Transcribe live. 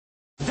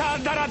Da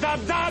da da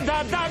da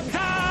da da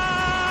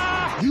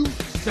da! You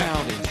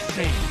sound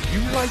insane. You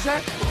realize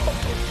that?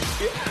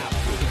 Yeah.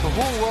 The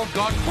whole world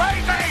gone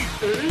crazy!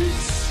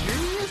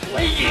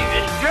 Seriously?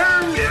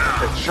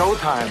 It's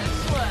showtime.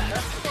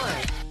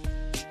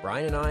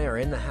 Brian and I are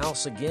in the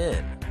house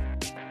again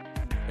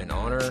in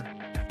honor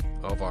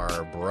of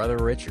our brother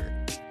Richard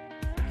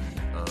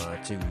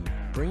to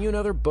bring you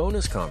another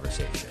bonus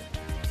conversation.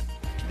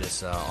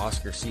 This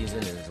Oscar season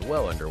is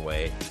well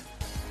underway.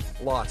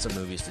 Lots of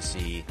movies to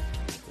see.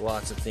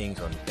 Lots of things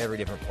on every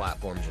different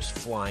platform just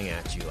flying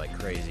at you like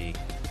crazy.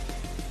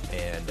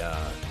 And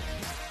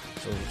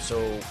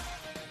so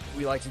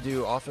we like to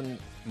do often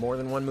more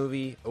than one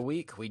movie a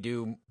week. We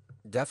do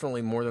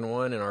definitely more than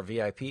one in our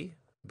VIP.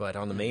 But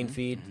on the main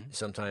feed,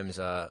 sometimes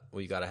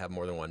we got to have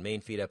more than one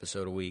main feed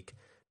episode a week.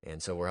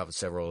 And so we're having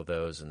several of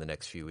those in the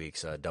next few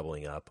weeks,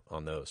 doubling up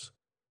on those.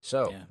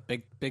 So yeah,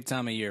 big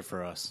time of year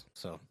for us.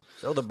 So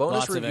the bonus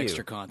lots review, of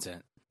extra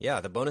content.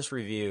 Yeah, the bonus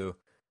review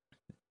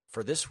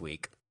for this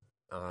week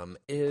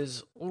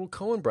is a little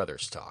Coen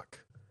Brothers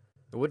talk.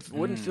 It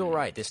wouldn't feel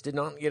right. This did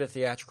not get a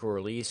theatrical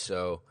release,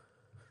 so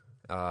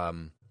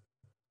we're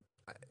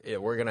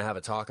going to have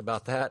a talk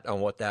about that,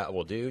 on what that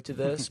will do to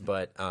this.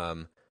 But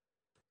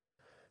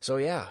so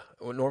yeah,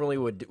 normally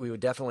we would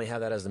definitely have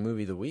that as the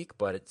movie of the week,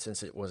 but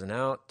since it wasn't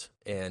out,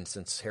 and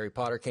since Harry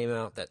Potter came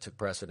out, that took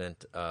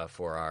precedent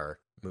for our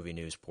movie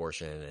news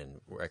portion and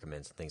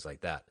recommends and things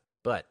like that.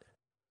 But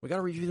we got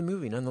to review the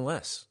movie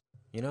nonetheless.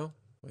 You know,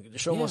 the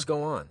show must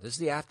go on. This is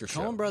the after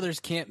show. Coen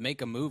Brothers can't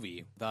make a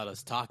movie without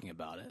us talking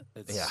about it.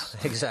 Yeah,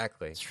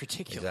 exactly. It's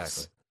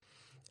ridiculous.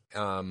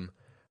 Exactly.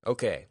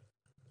 Okay,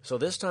 so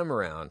this time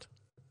around,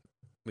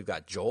 we've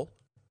got Joel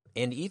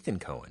and Ethan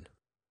Coen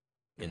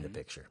in the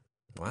picture.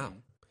 Wow,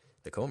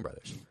 the Coen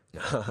Brothers.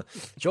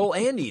 Joel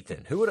and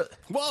Ethan. Who would have?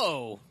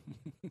 Whoa!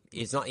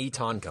 It's not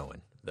Eton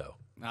Cohen though.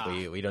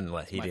 We didn't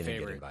let. He didn't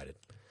get invited.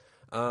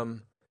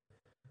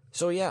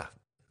 So yeah,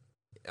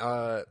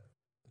 but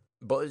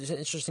it's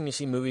interesting to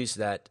see movies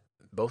that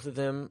both of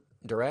them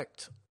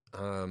direct,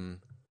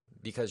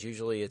 because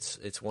usually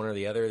it's one or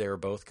the other. They were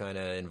both kind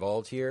of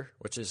involved here,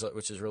 which is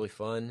really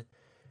fun,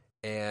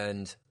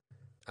 and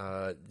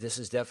this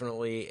is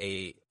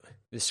definitely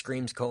this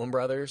screams Coen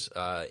Brothers.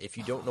 If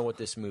you don't know what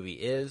this movie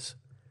is,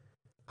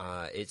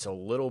 it's a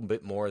little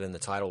bit more than the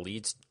title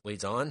leads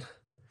on.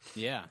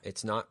 Yeah.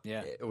 It's not,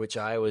 yeah. Which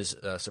I was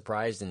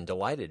surprised and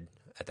delighted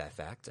at that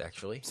fact,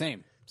 actually.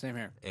 Same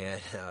here. And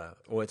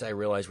once I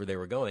realized where they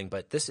were going,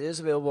 but this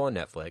is available on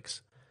Netflix.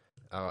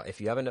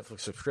 If you have a Netflix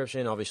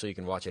subscription, obviously you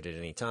can watch it at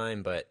any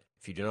time, but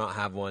if you do not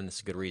have one,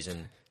 it's a good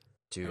reason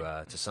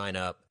to sign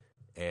up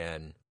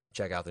and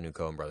check out the new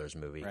Coen Brothers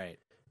movie. Right.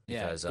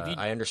 Yeah. Because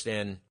I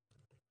understand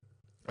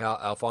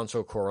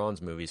Alfonso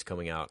Cuarón's movie's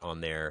coming out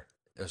on there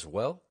as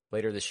well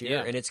later this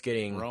year, and it's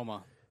getting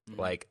Roma.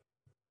 like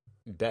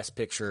Best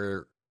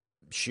Picture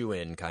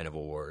shoe-in kind of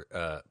award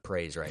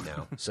praise right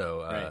now.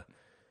 So,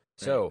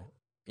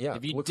 yeah.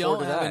 If you look don't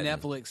forward to have that. a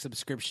Netflix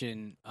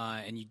subscription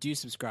and you do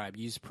subscribe,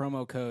 use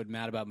promo code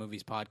Mad About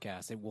Movies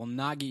Podcast. It will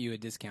not get you a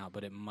discount,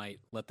 but it might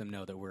let them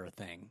know that we're a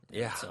thing.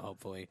 Yeah. So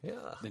hopefully,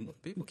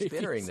 people keep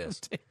entering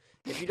this.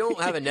 If you don't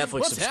have a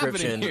Netflix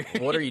subscription,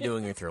 what are you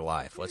doing with your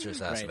life? Let's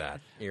just ask that.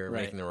 You're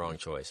making the wrong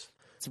choice.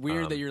 It's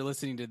weird that you're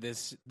listening to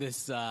this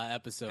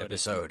episode.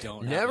 If you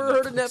don't Never have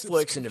heard of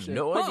Netflix and have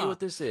no idea what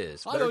this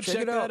is. I'll go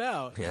check that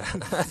out.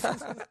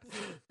 Yeah,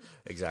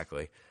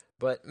 exactly.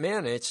 But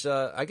man, it's.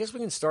 I guess we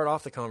can start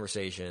off the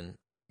conversation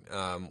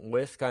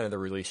with kind of the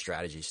release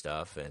strategy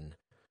stuff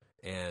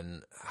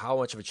and how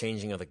much of a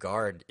changing of the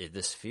guard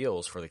this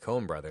feels for the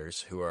Coen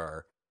Brothers, who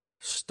are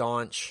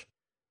staunch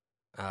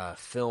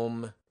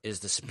film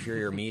is the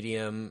superior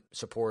medium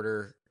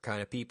supporter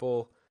kind of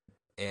people,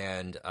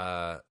 and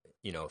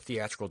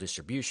theatrical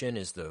distribution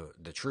is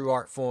the true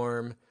art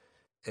form,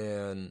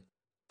 and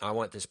I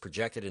want this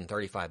projected in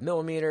 35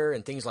 millimeter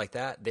and things like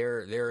that.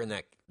 They're in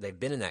that. They've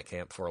been in that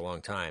camp for a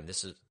long time.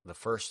 This is the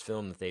first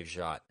film that they've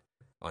shot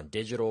on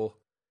digital.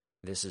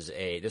 This is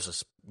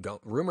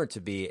rumored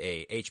to be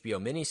a HBO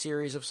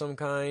miniseries of some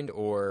kind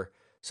or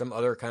some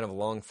other kind of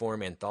long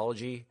form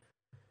anthology.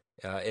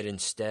 It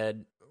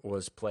instead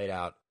was played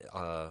out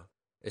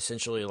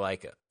essentially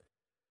like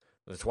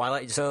The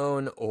Twilight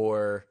Zone,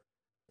 or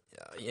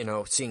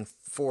seeing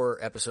 4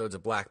 episodes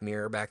of Black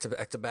Mirror back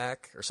to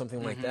back or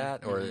something like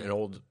that, or an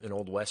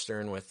old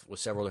Western with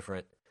several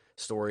different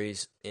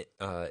stories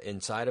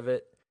inside of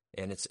it,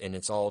 and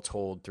it's all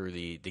told through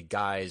the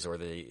guise or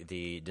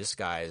the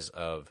disguise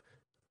of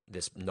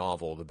this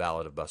novel, The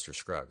Ballad of Buster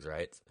Scruggs,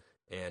 right?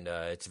 And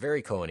it's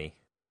very Coen-y.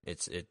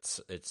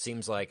 It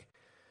seems like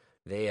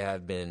they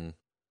have been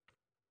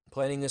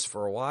planning this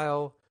for a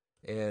while,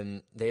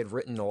 and they had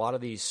written a lot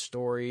of these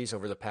stories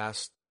over the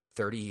past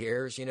 30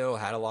 years,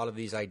 had a lot of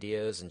these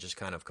ideas and just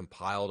kind of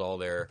compiled all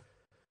their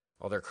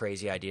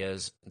crazy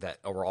ideas that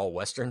were all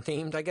Western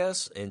themed, I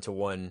guess, into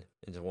one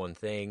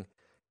thing.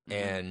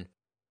 And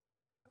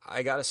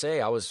I gotta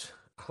say, I was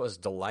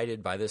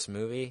delighted by this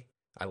movie.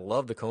 I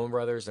love the Coen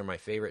Brothers; they're my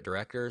favorite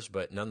directors.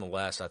 But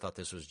nonetheless, I thought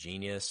this was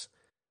genius.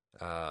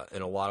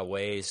 in a lot of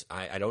ways.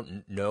 I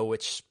don't know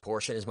which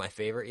portion is my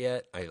favorite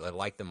yet. I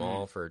like them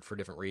all for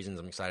different reasons.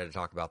 I'm excited to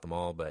talk about them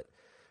all. But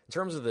in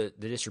terms of the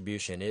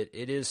distribution,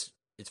 it's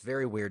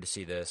very weird to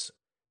see this.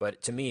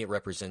 But to me, it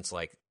represents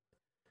like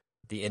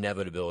the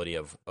inevitability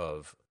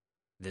of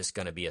this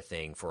going to be a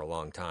thing for a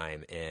long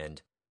time.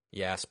 And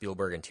yeah,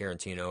 Spielberg and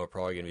Tarantino are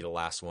probably going to be the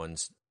last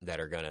ones that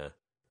are going to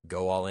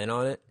go all in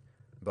on it.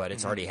 But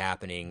it's already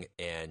happening,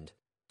 and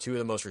two of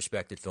the most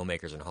respected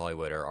filmmakers in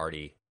Hollywood are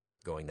already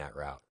going that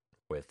route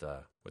with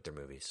their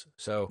movies.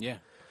 So yeah,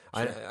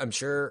 I'm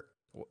sure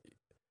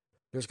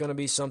there's going to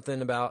be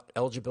something about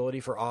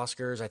eligibility for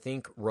Oscars. I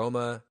think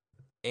Roma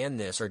and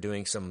this are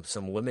doing some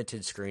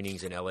limited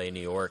screenings in LA and New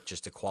York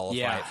just to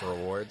qualify it for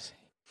awards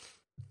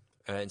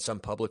in some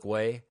public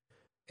way.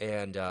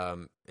 And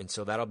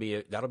so that'll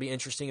be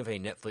interesting if a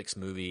Netflix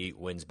movie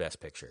wins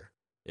Best Picture.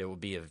 It will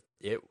be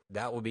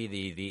that will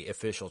be the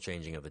official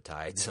changing of the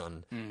tides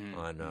on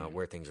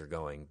where things are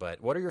going. But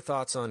what are your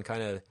thoughts on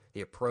kind of the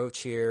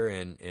approach here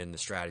and the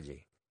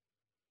strategy?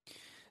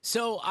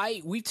 So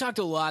we've talked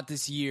a lot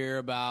this year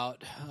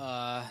about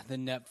the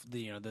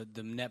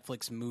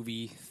Netflix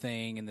movie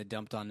thing and the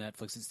dumped on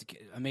Netflix. It's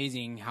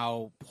amazing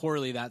how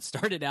poorly that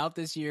started out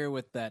this year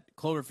with that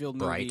Cloverfield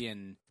movie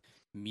and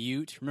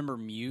Mute. Remember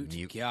Mute?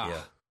 Yeah.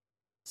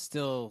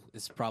 Still,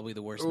 it's probably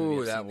the worst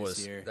movie I've seen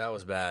this year. That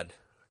was bad.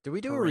 Did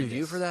we do a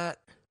review for that?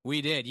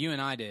 We did. You and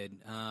I did.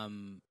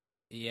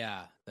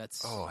 Yeah,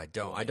 that's. Oh, I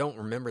don't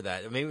remember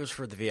that. Maybe it was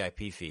for the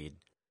VIP feed.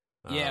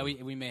 Yeah,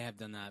 we may have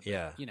done that. But,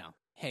 yeah.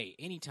 Hey,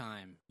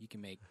 anytime you can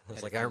make.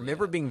 It's like I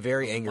remember being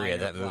very angry at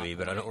that movie,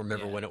 but I don't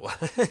remember when it was.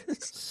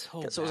 Guess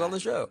it was on the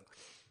show.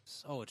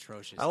 So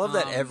atrocious. I love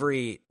that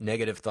every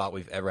negative thought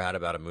we've ever had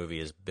about a movie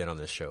has been on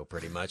this show,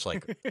 pretty much,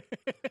 like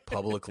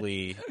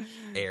publicly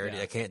aired.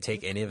 Yeah. I can't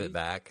take any of it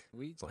back.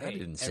 I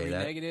didn't say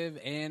that. Negative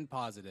and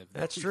positive.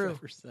 That's true.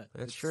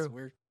 That's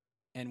true.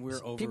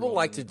 We're over. People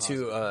like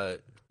to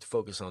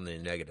focus on the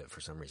negative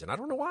for some reason. I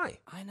don't know why.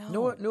 I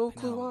know. No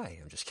clue why.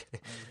 I'm just kidding.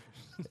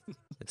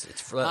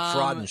 It's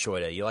fraud and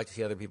Schadenfreude. You like to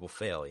see other people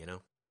fail,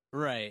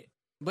 Right.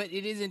 But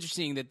it is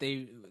interesting that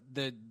the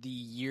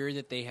year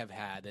that they have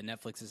had, that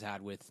Netflix has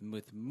had with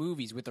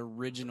movies, with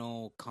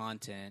original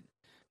content,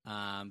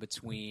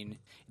 between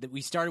that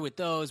we started with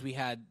those.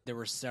 There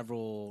were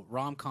several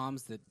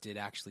rom-coms that did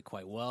actually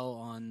quite well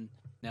on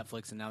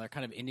Netflix, and now they're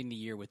kind of ending the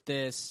year with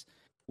this,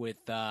 with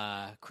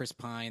Chris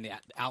Pine, the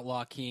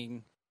Outlaw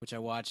King, which I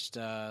watched,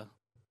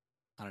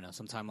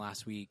 sometime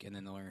last week, and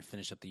then they're going to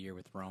finish up the year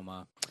with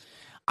Roma.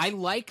 I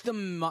like the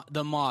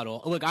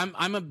model. Look,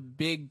 I'm a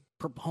big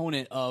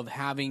proponent of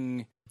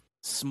having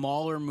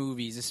smaller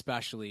movies,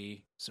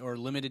 especially, or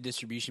limited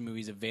distribution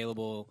movies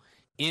available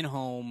in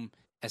home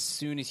as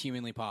soon as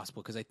humanly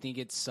possible, because I think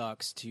it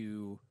sucks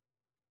to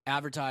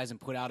advertise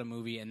and put out a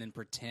movie and then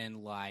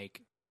pretend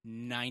like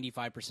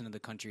 95% of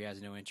the country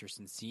has no interest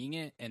in seeing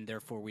it, and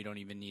therefore we don't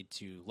even need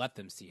to let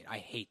them see it. I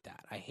hate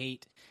that. I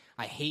hate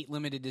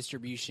limited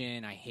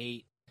distribution. I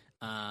hate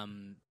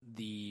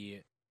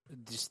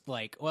this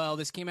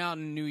came out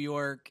in New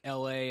York,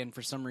 LA, and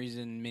for some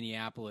reason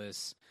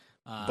Minneapolis.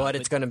 But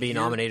it's going to be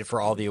nominated for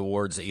all the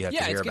awards that you have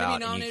to hear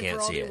about, and you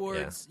can't see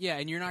it. Yeah,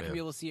 and you're not going to be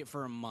able to see it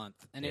for a month,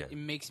 and it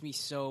makes me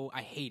so.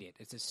 I hate it.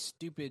 It's a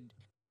stupid,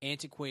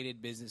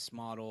 antiquated business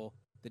model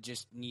that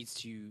just needs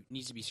to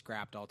be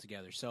scrapped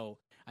altogether. So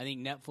I think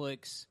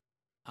Netflix,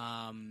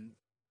 Netflix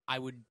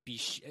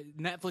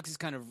is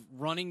kind of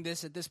running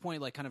this at this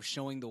point, like kind of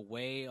showing the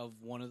way of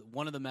one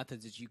of the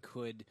methods that you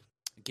could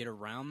get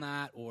around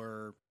that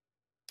or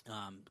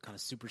kind of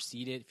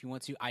supersede it if you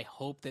want to. I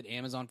hope that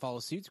Amazon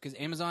follows suit, because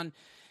Amazon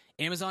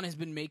has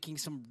been making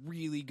some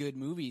really good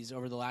movies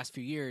over the last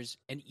few years,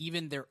 and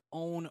even their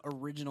own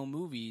original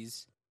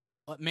movies.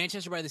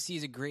 Manchester by the Sea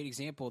is a great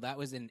example. That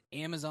was an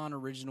Amazon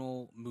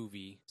original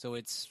movie, so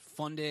it's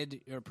funded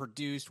or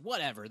produced,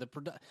 whatever.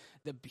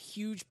 The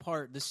huge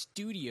part, the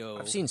studio.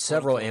 I've seen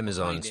several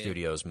Amazon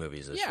Studios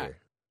movies this year.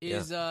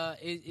 Is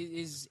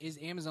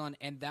Amazon,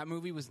 and that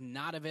movie was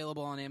not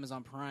available on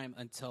Amazon Prime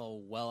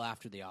until well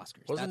after the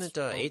Oscars. Wasn't it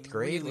Eighth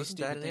Grade? Wasn't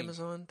that an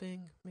Amazon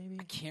thing? Maybe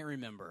I can't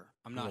remember.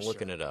 I'm not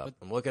looking it up.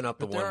 I'm looking up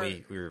the one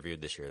we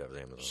reviewed this year that was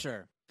Amazon.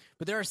 Sure,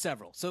 but there are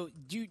several. So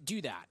do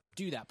that.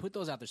 Put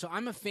those out there. So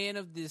I'm a fan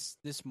of this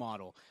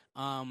model.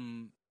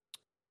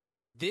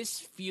 This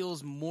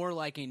feels more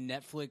like a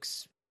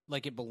Netflix,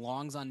 like it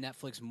belongs on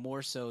Netflix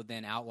more so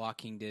than Outlaw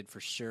King did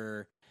for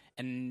sure,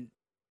 and.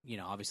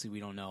 Obviously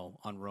we don't know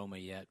on Roma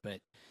yet,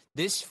 but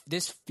this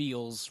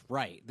feels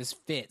right. This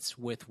fits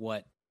with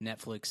what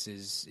Netflix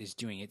is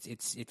doing.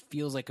 It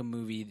feels like a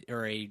movie,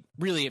 or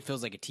it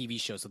feels like a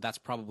TV show. So that's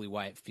probably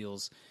why it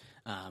feels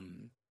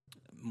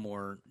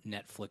more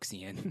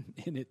Netflixian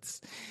in its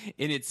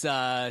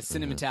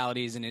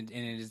sentimentalities and in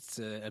its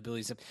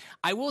abilities.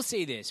 I will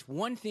say this: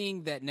 one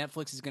thing that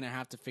Netflix is going to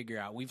have to figure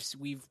out.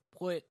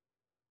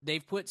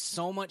 They've put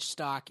so much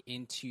stock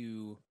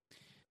into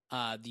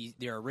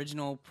their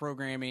original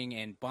programming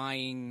and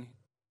buying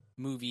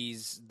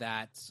movies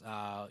that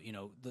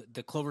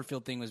the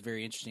Cloverfield thing was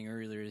very interesting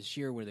earlier this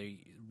year, where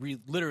they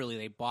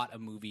literally bought a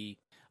movie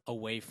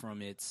away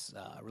from its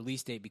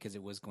release date because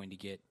it was going to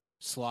get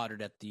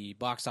slaughtered at the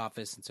box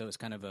office, and so it's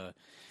kind of a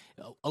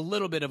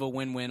little bit of a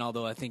win-win,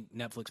 although I think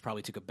Netflix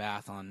probably took a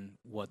bath on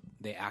what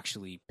they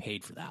actually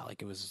paid for that.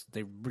 Like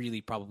they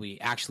really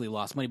probably actually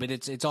lost money, but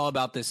it's all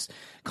about this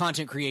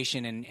content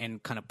creation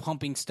and kind of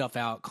pumping stuff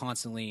out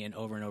constantly and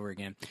over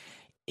again.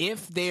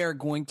 If they are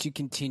going to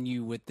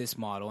continue with this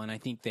model, and I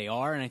think they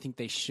are, and I think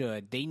they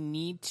should, they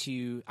need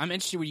to, I'm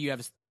interested what you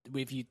have,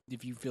 if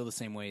you feel the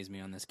same way as me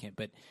on this, Kent,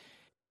 but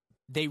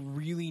they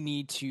really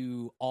need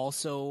to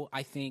also,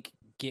 I think,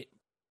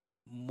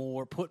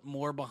 put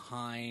more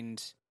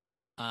behind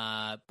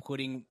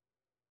putting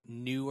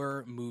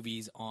newer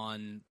movies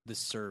on the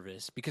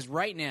service, because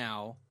right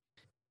now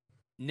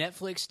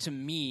Netflix to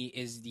me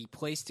is the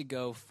place to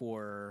go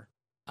for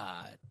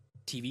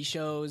TV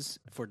shows,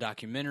 for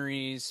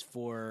documentaries,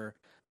 for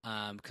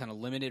kind of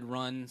limited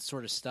run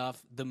sort of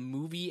stuff. The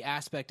movie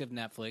aspect of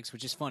Netflix,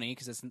 which is funny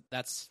because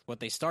that's what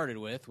they started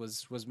with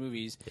was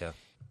movies. Yeah,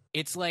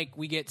 it's like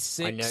we get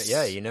six.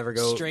 You never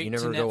go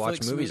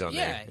watch movies on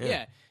there.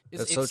 Yeah.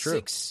 That's so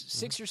true.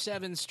 Six or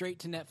seven straight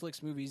to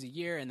Netflix movies a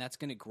year, and that's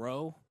going to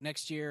grow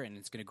next year, and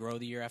it's going to grow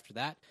the year after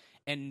that.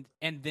 And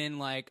then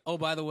like, oh,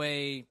 by the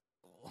way,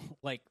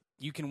 like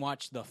you can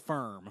watch The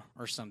Firm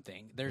or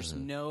something. There's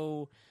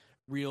no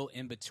real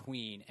in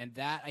between. And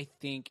that, I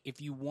think, if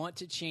you want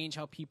to change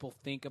how people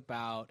think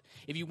about,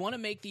 if you want to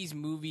make these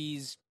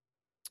movies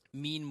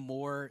mean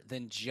more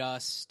than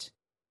just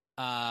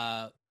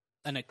a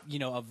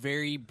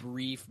very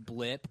brief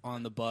blip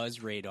on the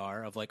buzz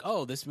radar of like,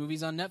 oh, this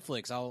movie's on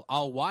Netflix,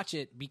 I'll watch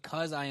it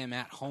because I am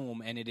at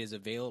home and it is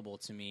available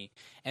to me.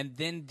 And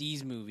then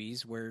these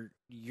movies where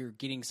you're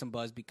getting some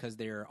buzz because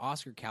they're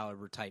Oscar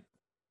caliber type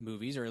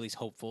movies, or at least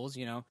hopefuls,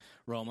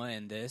 Roma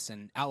and this,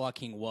 and Outlaw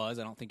King was,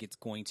 I don't think it's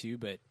going to,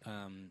 but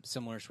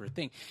similar sort of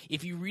thing.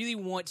 If you really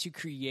want to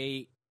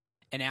create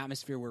an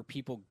atmosphere where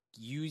people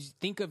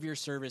think of your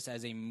service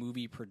as a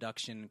movie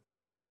production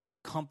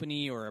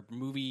company or a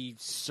movie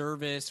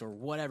service or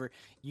whatever,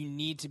 you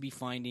need to be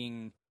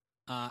finding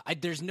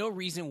there's no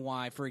reason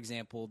why, for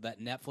example,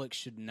 that Netflix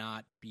should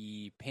not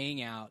be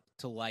paying out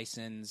to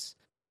license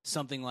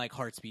something like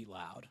Hearts Beat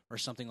Loud or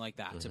something like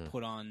that to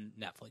put on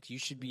Netflix. You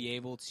should be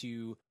able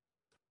to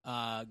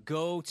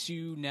go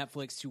to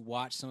Netflix to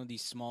watch some of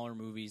these smaller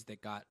movies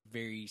that got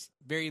very,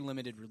 very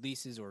limited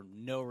releases or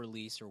no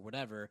release or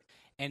whatever.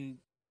 And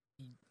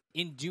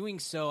in doing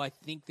so, I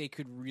think they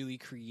could really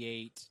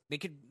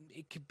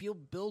it could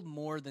build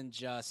more than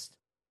just,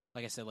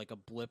 like I said, like a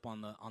blip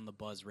on the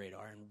buzz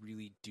radar, and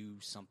really do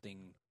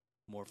something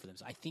more for them.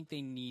 So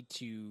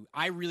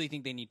I really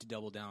think they need to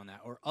double down on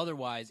that, or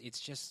otherwise it's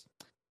just,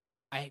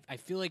 I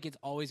feel like it's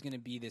always going to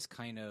be this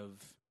kind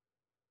of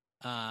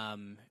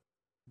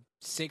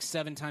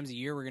 6-7 times a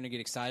year we're going to get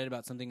excited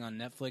about something on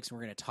Netflix and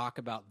we're going to talk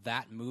about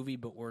that movie,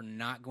 but we're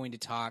not going to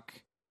talk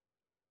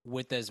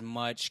with as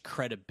much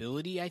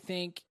credibility, I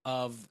think,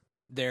 of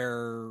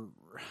their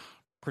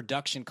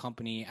production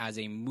company as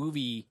a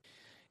movie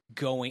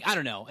going. I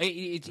don't know.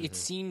 It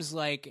seems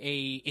like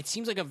a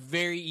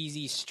very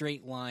easy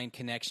straight line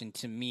connection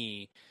to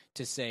me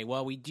to say,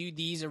 well, we do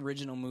these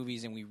original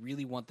movies and we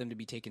really want them to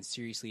be taken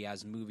seriously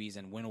as movies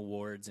and win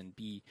awards and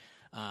be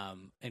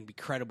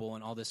credible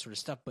and all this sort of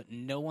stuff, but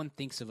no one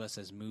thinks of us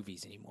as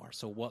movies anymore.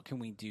 So what can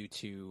we do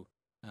to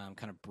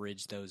kind of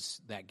bridge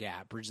that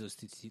gap, bridge those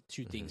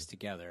two things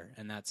together?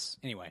 And that's,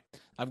 anyway,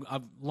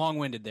 I've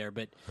long-winded there,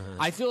 but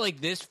I feel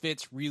like this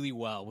fits really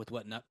well with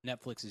what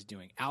Netflix is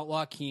doing.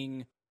 Outlaw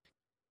King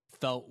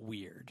felt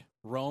weird.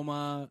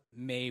 Roma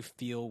may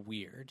feel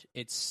weird.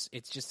 It's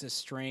just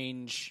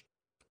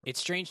it's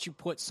strange to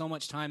put so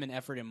much time and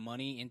effort and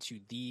money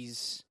into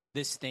this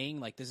thing,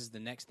 like this is the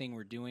next thing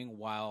we're doing,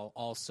 while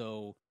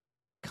also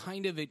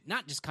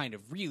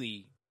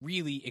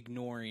really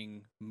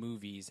ignoring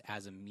movies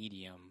as a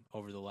medium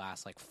over the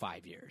last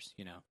 5 years,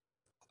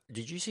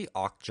 Did you see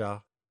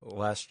Okja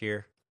last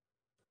year?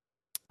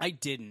 I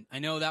didn't. I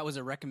know that was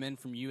a recommend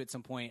from you at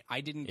some point.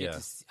 I didn't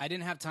I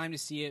didn't have time to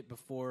see it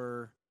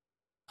before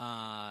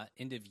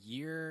end of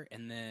year,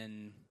 and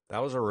then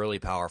that was a really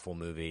powerful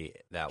movie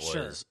that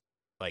was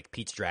like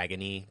Pete's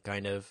Dragon-y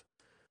kind of.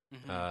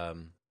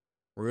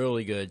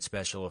 Really good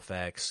special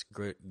effects,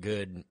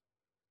 good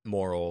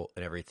moral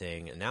and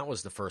everything. And that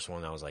was the first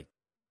one that was like,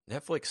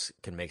 Netflix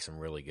can make some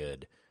really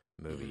good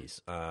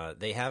movies.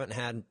 They haven't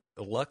had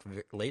luck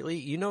lately.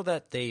 You know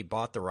that they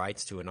bought the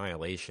rights to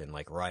Annihilation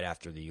right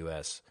after the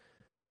U.S.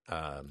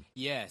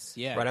 Yes,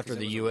 yeah. Right after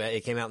the U.S.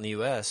 It came out in the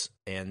U.S.,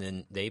 and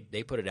then they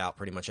put it out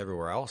pretty much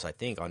everywhere else, I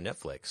think, on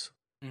Netflix.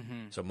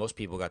 So most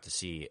people got to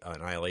see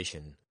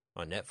Annihilation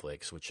on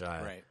Netflix, which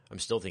I'm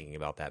still thinking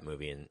about that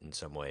movie in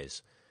some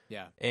ways.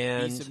 Yeah,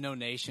 and Beast of No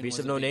Nation. Beast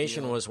of No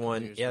Nation was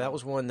one. Yeah, that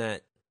was one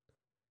that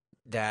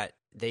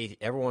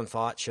everyone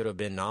thought should have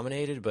been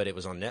nominated, but it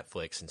was on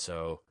Netflix, and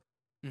so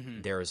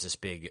there was this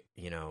big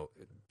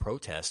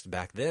protest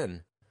back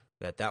then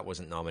that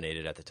wasn't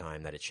nominated at the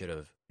time that it should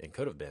have and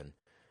could have been.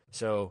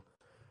 So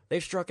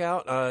they've struck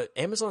out.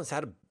 Amazon's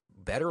had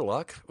better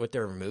luck with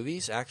their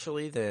movies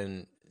actually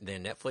than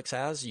than Netflix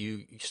has.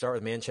 You start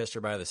with Manchester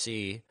by the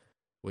Sea,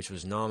 which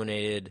was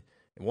nominated,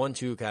 won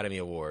 2 Academy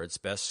Awards,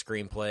 Best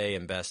Screenplay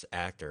and Best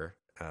Actor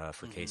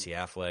for Casey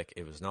Affleck.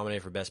 It was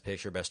nominated for Best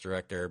Picture, Best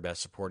Director,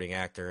 Best Supporting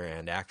Actor,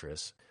 and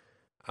Actress.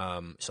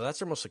 So that's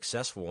their most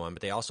successful one.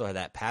 But they also had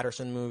that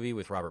Patterson movie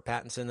with Robert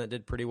Pattinson that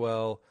did pretty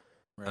well.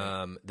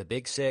 Right. The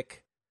Big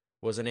Sick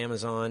was an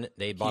Amazon.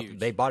 They bought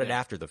it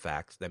after the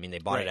fact. I mean, they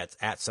bought it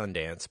at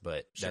Sundance,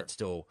 but that's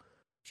still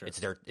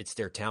it's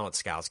their talent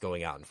scouts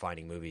going out and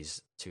finding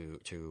movies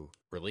to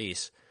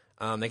release.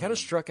 They kind of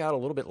struck out a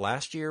little bit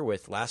last year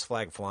with Last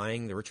Flag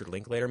Flying, the Richard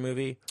Linklater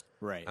movie.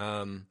 Right.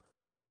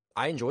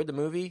 I enjoyed the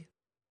movie,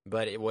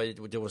 but it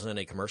wasn't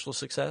a commercial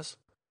success.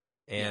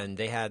 And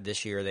they had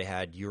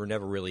You Were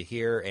Never Really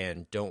Here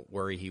and Don't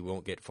Worry He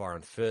Won't Get Far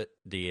on Foot,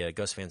 the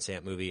Gus Van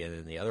Sant movie, and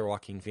then the other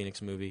Joaquin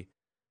Phoenix movie.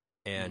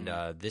 And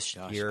this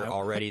year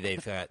already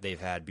they've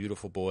had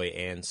Beautiful Boy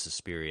and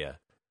Suspiria.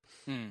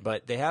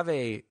 But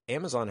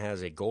Amazon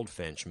has a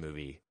Goldfinch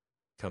movie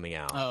coming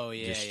out. Oh,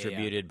 yeah,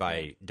 distributed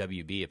by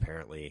WB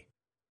apparently.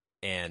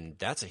 And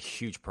that's a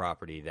huge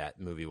property. That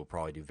movie will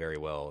probably do very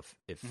well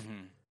if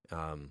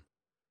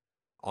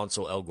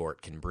Ansel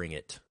Elgort can bring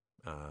it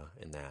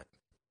in that.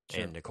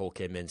 Sure. And Nicole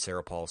Kidman,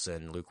 Sarah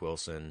Paulson, Luke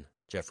Wilson,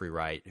 Jeffrey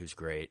Wright, who's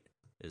great,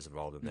 is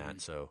involved in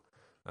that. So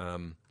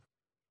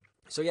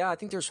yeah, I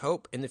think there's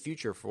hope in the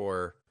future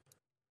for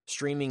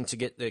streaming to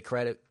get the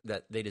credit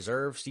that they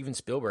deserve. Steven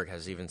Spielberg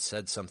has even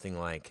said something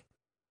like,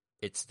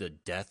 it's the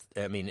death.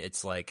 I mean,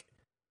 it's like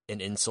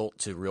an insult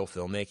to real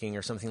filmmaking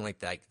or something like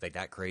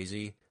that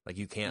crazy. Like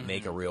you can't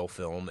make a real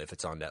film if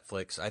it's on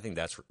Netflix. I think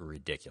that's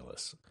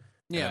ridiculous.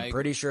 Yeah, and I'm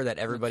pretty sure that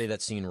everybody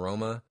that's seen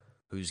Roma,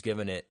 who's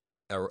given it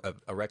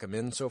a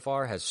recommend so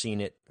far, has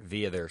seen it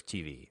via their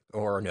TV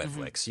or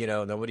Netflix. You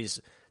know,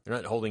 they're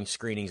not holding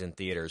screenings in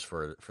theaters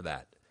for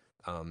that.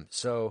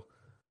 So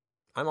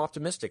I'm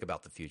optimistic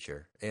about the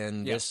future.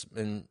 And just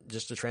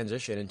to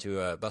transition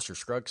into Buster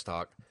Scruggs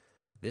talk,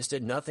 this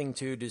did nothing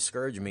to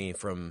discourage me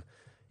from,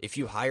 if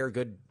you hire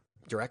good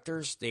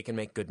directors, they can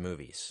make good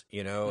movies,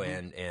 you know,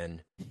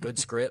 and good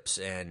scripts,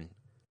 and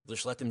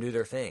just let them do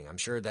their thing. I'm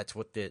sure that's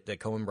what the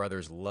Coen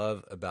brothers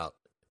love about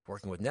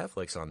working with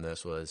Netflix on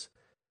this was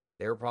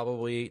they're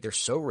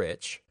so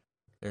rich.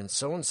 They're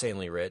so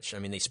insanely rich. I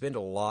mean, they spend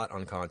a lot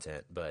on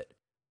content, but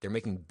they're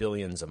making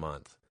billions a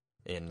month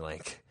in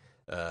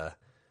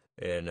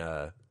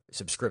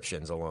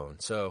subscriptions alone.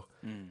 So,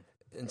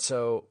 and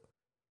so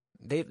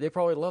they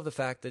probably love the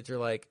fact that you're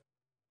like,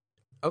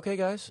 okay,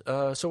 guys,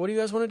 so what do you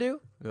guys want to do?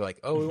 They're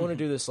like, oh, we want to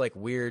do this like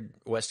weird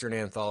Western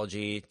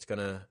anthology. There's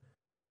gonna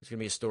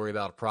be a story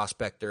about a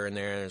prospector in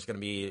there. And there's gonna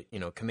be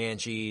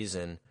Comanches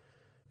and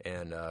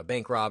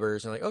bank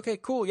robbers. And like, okay,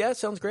 cool, yeah,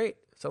 sounds great.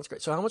 So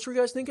how much were you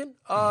guys thinking?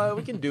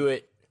 We can do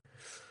it.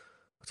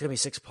 It's gonna be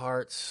 6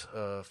 parts,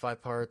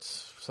 5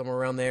 parts, somewhere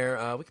around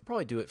there. We could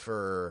probably do it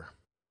for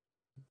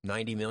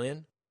 $90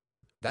 million.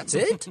 That's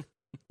it?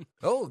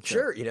 Oh,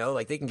 sure.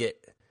 Like they can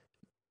get.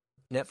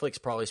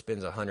 Netflix probably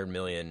spends $100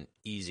 million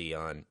easy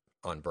on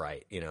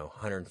Bright.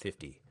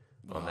 150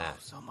 on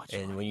that. So much.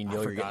 And money. when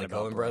you're getting the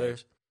Coen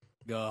brothers.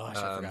 Gosh,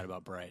 I forgot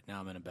about Bright.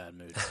 Now I'm in a bad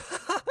mood.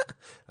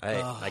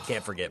 I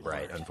can't forget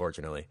Bright,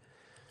 unfortunately.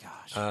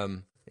 Gosh.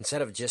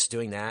 Instead of just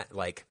doing that,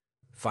 like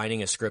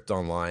finding a script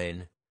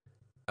online,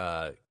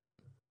 calling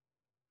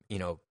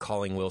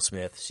Will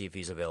Smith, see if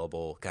he's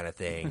available, kind of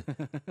thing.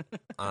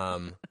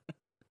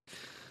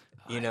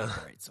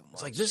 It's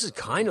like, this is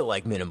kind of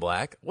like Men in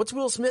Black. What's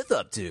Will Smith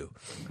up to?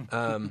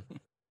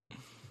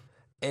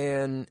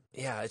 And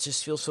yeah, it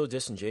just feels so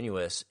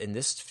disingenuous. And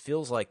this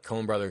feels like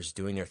Coen Brothers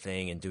doing their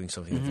thing and doing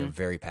something that they're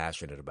very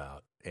passionate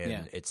about.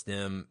 And it's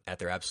them at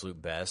their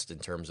absolute best in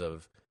terms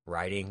of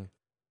writing.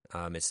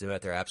 It's them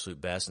at their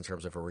absolute best in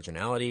terms of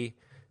originality,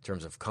 in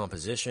terms of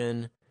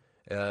composition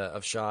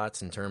of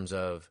shots, in terms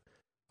of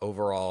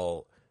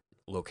overall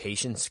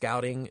location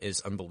scouting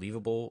is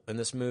unbelievable in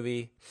this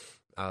movie.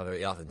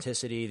 The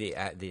authenticity,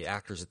 the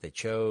actors that they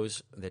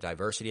chose, the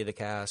diversity of the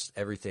cast,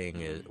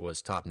 everything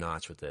was top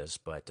notch with this.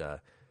 But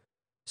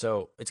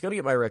so it's going to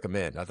get my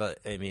recommend.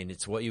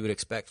 It's what you would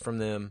expect from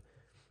them.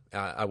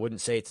 I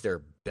wouldn't say it's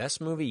their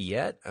best movie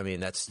yet. I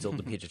mean, that's still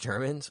to be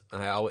determined.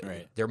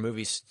 Their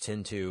movies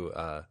tend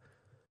to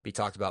be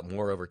talked about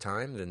more over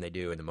time than they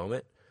do in the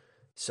moment.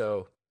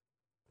 So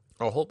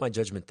I'll hold my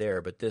judgment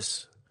there. But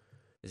this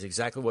is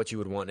exactly what you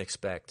would want and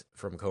expect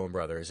from Coen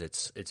Brothers.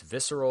 It's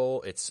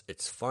visceral,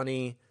 it's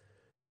funny,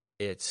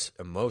 it's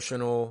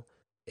emotional,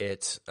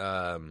 it's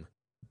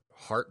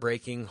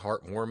heartbreaking,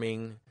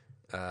 heartwarming.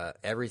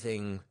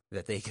 Everything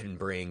that they can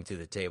bring to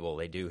the table,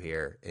 they do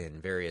here in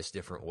various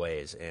different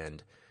ways.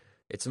 And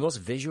it's the most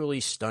visually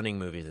stunning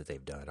movie that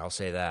they've done. I'll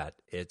say that.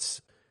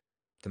 It's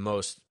the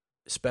most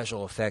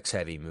special effects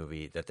heavy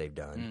movie that they've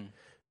done.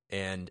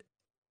 And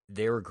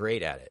they were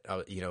great at it.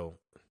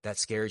 That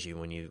scares you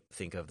when you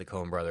think of the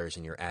Coen Brothers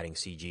and you're adding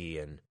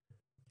CG and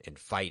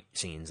fight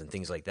scenes and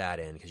things like that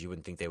in, because you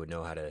wouldn't think they would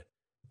know how to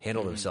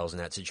handle themselves in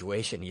that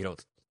situation. You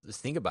don't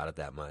think about it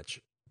that much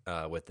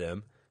with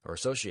them or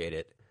associate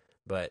it.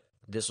 But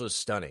this was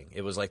stunning.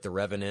 It was like The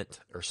Revenant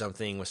or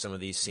something with some of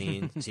these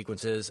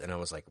sequences, and I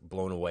was like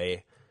blown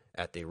away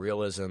at the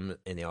realism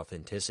and the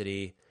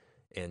authenticity,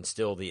 and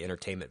still the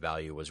entertainment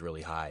value was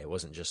really high. It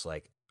wasn't just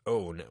like,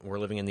 oh, we're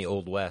living in the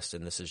Old West,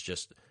 and this is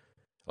just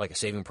like a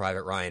Saving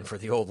Private Ryan for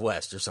the Old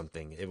West or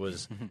something. It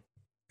was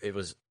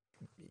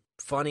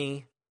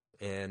funny,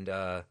 and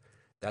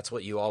that's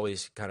what you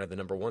always kind of the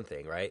number one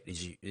thing, right?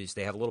 Is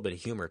they have a little bit of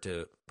humor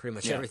to pretty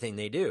much everything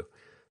they do.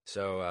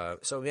 So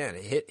man,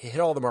 it hit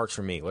all the marks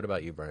for me. What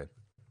about you, Brian?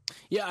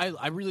 Yeah,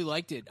 I really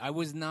liked it.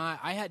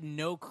 I had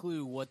no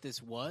clue what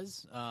this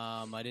was.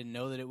 I didn't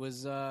know that it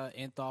was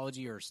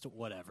anthology or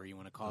whatever you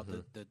want to call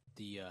it,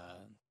 the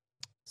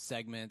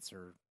segments,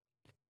 or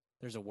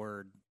there's a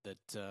word that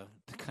the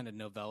kind of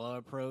novella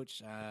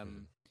approach.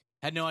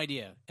 Had no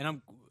idea, and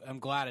I'm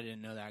glad I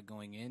didn't know that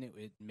going in.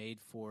 It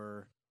made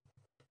for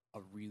a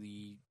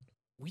really.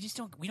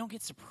 We don't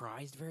get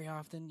surprised very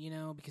often,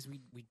 because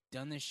we've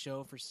done this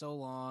show for so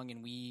long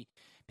and we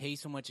pay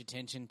so much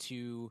attention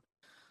to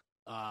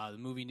the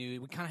movie news.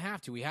 We kind of have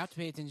to. We have to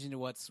pay attention to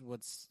what's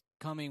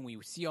coming. We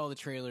see all the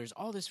trailers,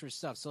 all this for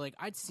stuff. So like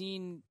I'd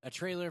seen a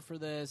trailer for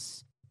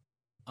this.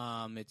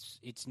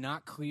 It's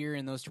not clear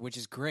in those, which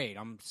is great.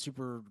 I'm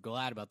super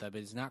glad about that,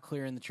 but it's not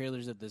clear in the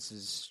trailers that this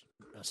is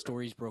a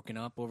story's broken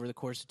up over the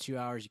course of 2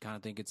 hours. You kind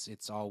of think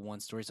it's all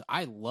one story. So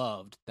I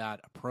loved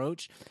that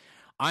approach.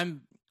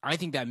 I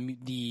think that I'm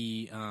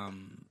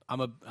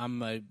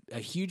a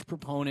huge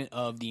proponent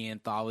of the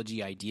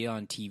anthology idea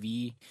on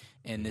TV,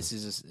 and this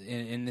is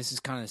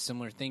kind of a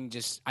similar thing.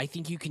 Just I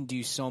think you can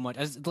do so much.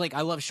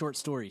 I love short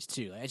stories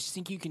too. I just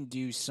think you can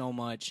do so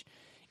much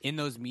in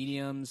those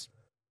mediums,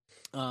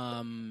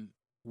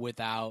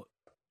 without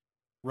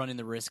running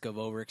the risk of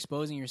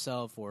overexposing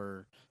yourself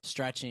or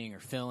stretching or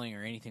filling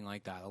or anything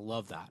like that. I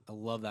love that. I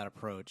love that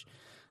approach.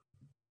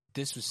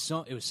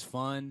 It was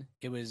fun.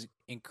 It was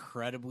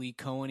incredibly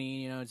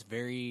Coen-y, it's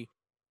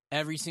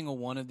every single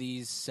one of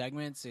these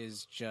segments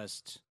is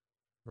just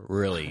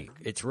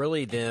it's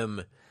really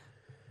them.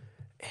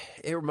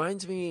 It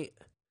reminds me,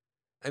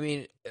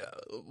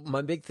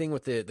 my big thing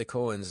with the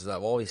Coens, as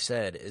I've always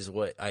said, is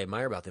what I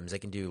admire about them is they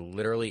can do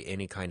literally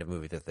any kind of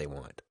movie that they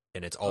want,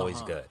 and it's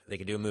always good. They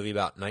can do a movie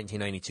about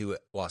 1992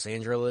 Los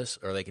Angeles,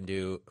 or they can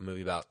do a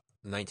movie about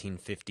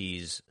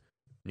 1950s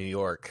New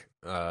York,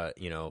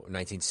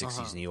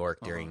 1960s New York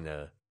during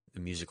the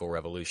musical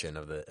revolution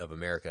of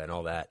America and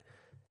all that.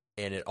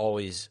 And they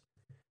always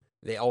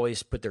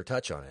put their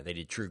touch on it. They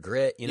did True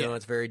Grit,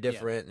 it's very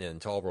different, and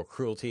Intolerable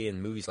Cruelty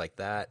and movies like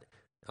that.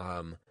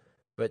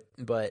 But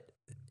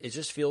it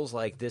just feels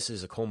like this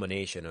is a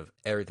culmination of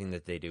everything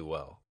that they do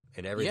well,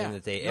 and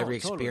everything every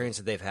experience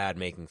that they've had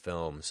making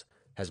films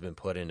has been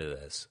put into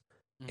this.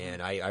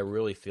 And I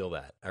really feel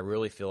that. I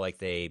really feel like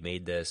they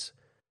made this.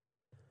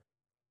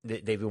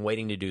 They've been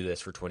waiting to do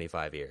this for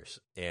 25 years,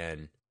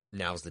 and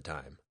now's the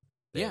time.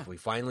 We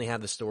finally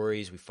have the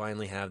stories. We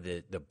finally have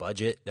the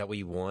budget that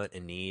we want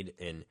and need,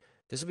 and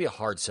this would be a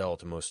hard sell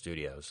to most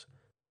studios.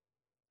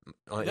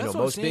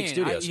 Most big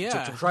studios.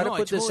 To try to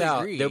put this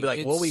out, they'll be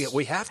like, well,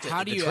 we have to.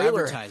 How do you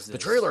advertise this? The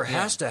trailer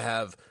has to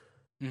have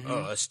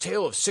a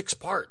tale of 6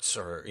 parts,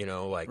 or,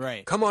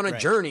 come on a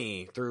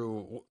journey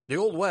through the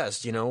Old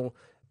West, and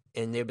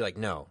they'd be like,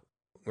 no,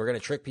 we're going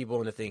to trick people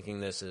into thinking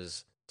this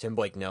is Tim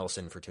Blake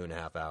Nelson for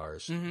 2.5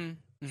 hours, and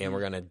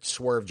we're gonna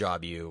swerve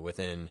job you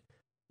within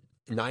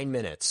 9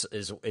 minutes.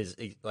 Is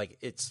like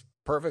it's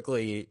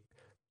perfectly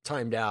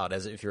timed out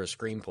as if you're a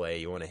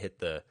screenplay. You want to hit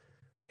the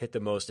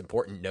most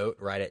important note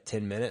right at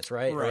 10 minutes,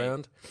 right?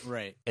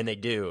 And they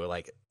do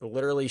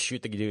literally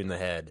shoot the dude in the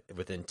head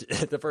within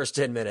the first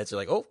 10 minutes. They're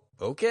like, oh,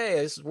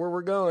 okay, this is where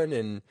we're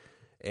going,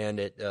 and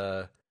it.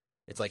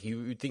 It's like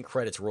you think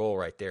credits roll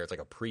right there. It's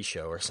like a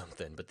pre-show or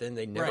something, but then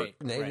they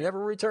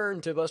never return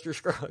to Buster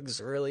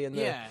Scruggs really in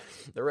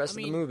the rest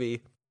of the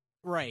movie.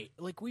 Right,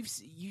 like we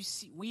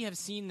have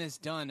seen this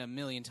done a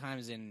million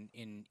times in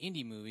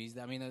indie movies.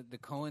 I mean, the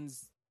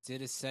Coens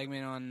did a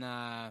segment on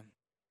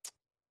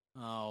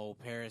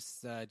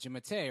Paris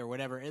Jimate or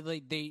whatever.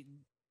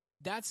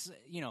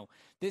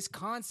 This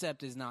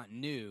concept is not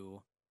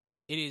new.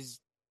 It is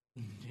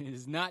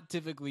not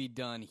typically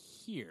done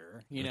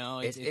here,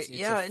 It's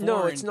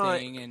it's not.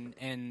 Thing,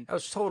 and that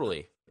was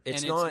totally.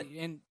 It's not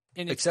and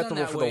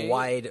acceptable for the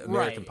wide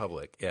American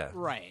public. Yeah,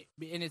 right.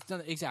 And it's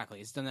done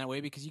exactly. It's done that way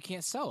because you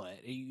can't sell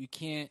it. You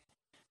can't.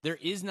 There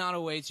is not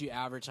a way to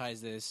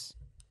advertise this,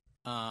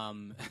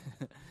 with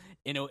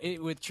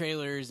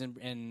trailers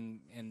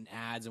and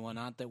ads and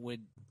whatnot that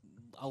would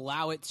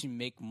allow it to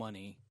make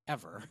money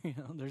ever.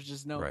 There's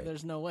just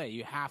there's no way.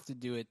 You have to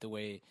do it the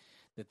way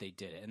that they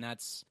did it, and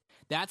that's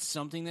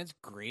something that's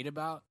great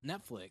about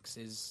Netflix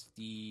is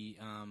the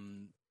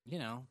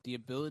the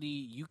ability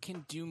you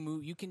can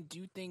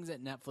do things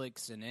at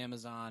Netflix and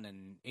Amazon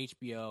and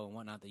HBO and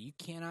whatnot that you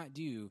cannot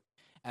do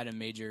at a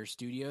major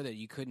studio that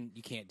you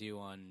can't do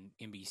on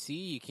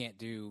NBC, you can't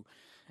do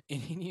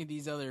in any of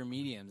these other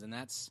mediums, and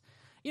that's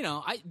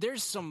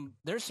there's some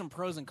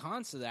pros and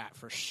cons to that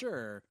for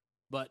sure,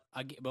 but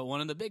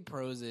one of the big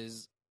pros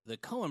is the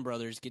Coen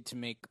brothers get to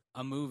make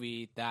a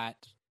movie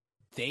that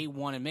they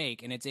want to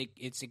make, and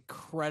it's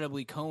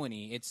incredibly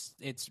Coen-y.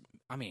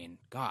 I mean,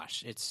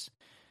 gosh,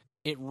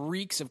 it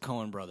reeks of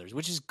Coen Brothers,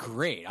 which is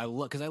great.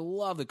 Because I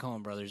love the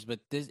Coen Brothers, but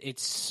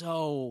it's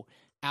so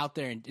out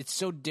there, and it's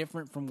so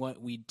different from what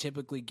we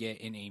typically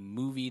get in a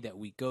movie that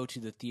we go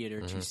to the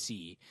theater to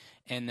see.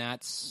 And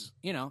that's,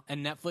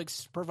 and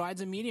Netflix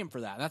provides a medium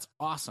for that. That's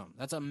awesome.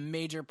 That's a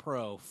major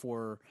pro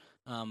for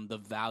the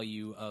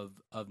value of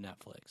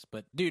Netflix.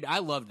 But dude, I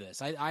loved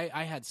this.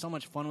 I had so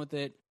much fun with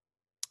it.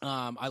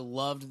 I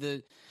loved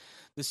the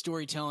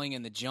storytelling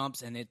and the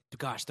jumps, and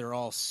they're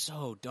all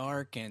so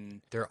dark,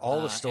 and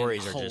all the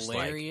stories are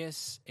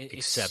hilarious. Just like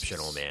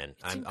exceptional, man.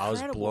 I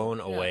was blown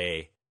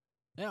away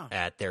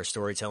at their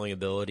storytelling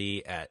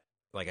ability, at,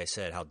 like I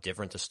said, how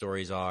different the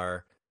stories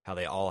are, how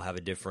they all have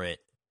a different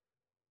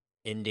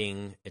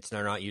ending.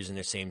 They're not using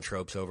the same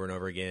tropes over and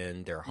over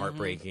again. They're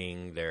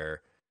heartbreaking.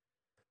 They're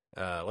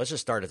let's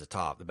just start at the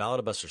top. The Ballad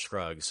of Buster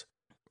Scruggs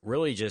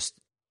really just,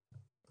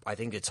 I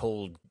think its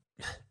whole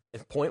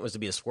point was to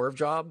be a swerve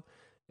job.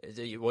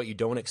 What you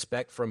don't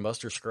expect from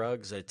Buster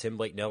Scruggs, a Tim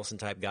Blake Nelson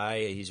type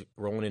guy. He's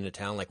rolling into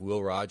town like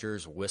Will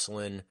Rogers,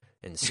 whistling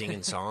and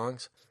singing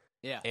songs.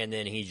 Yeah. And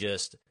then he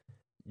just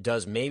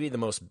does maybe the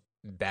most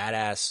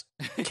badass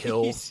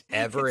kill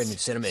ever in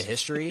cinema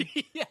history.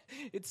 Yeah,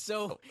 it's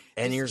so.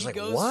 And you're just like,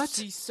 what?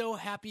 He's so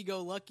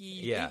happy-go-lucky.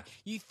 Yeah.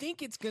 You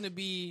think it's going to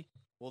be,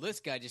 well, this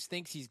guy just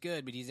thinks he's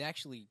good, but he's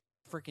actually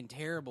freaking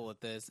terrible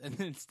at this. And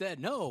then instead,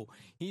 no,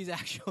 he's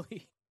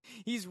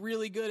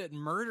really good at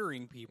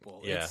murdering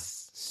people. Yeah.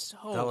 It's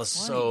so That was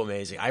funny. so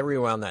amazing. I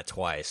rewound that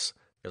twice.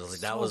 Because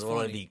that was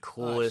one of the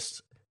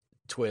coolest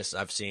twists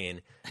I've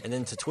seen. And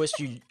then to twist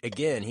you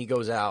again, he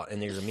goes out and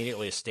there's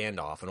immediately a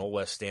standoff, an Old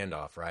West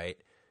standoff, right?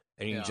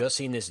 And you just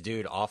seen this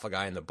dude off a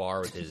guy in the bar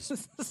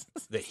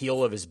with the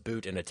heel of his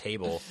boot in a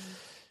table.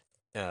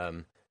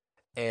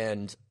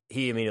 And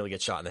he immediately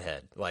gets shot in the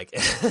head, like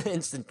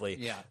instantly.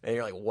 Yeah. And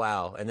you're like,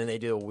 wow. And then they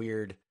do a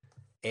weird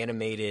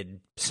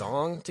animated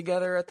song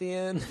together at the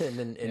end. And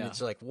then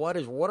it's like, what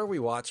are we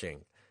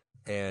watching?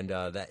 And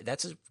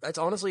that's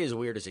honestly as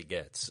weird as it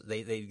gets.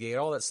 They get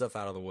all that stuff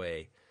out of the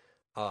way.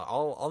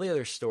 All the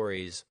other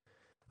stories.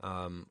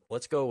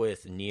 Let's go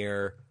with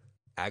Near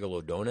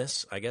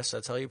Agolodonis. I guess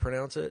that's how you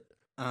pronounce it.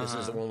 This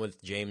is the one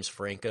with James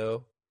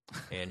Franco,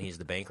 and he's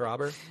the bank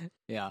robber.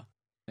 Yeah.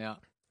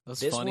 That's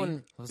This funny.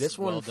 one, That's this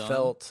one well done.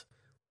 felt.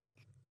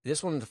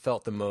 This one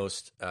felt the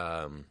most.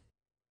 I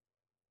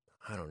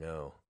don't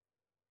know.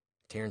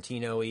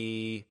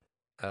 Tarantino-y,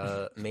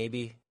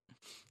 maybe.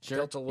 Sure.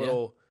 Felt a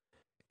little.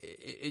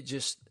 It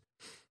just.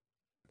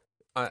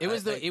 It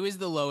was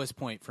the lowest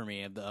point for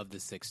me of the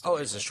six. Oh,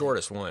 it's the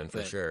shortest one for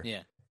but, sure.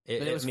 Yeah,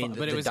 But it was fun,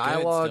 but it the was good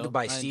dialogue still.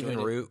 by I Stephen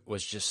enjoyed it. Root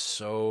was just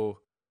so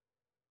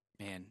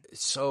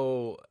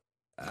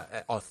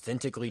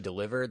authentically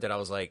delivered that I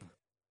was like,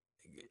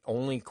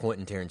 only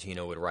Quentin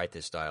Tarantino would write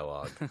this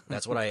dialogue.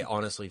 That's what I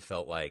honestly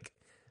felt like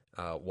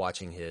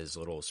watching his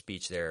little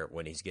speech there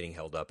when he's getting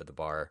held up at the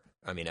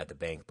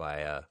bank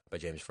by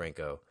James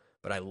Franco.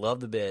 But I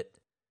love I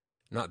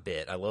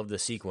love the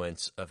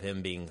sequence of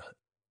him being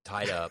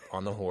tied up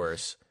on the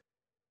horse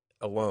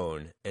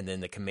alone, and then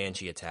the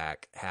Comanche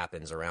attack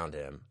happens around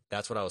him.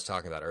 That's what I was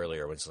talking about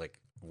earlier, when it's like,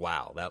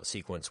 wow, that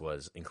sequence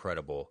was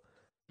incredible.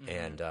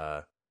 And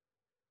how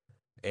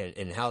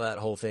that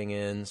whole thing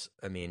ends.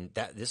 I mean,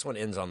 this one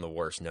ends on the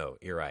worst note.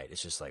 You're right.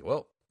 It's just like,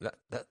 well,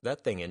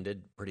 that thing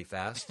ended pretty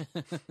fast.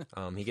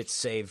 He gets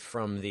saved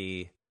from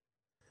the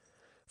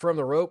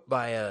rope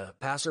by a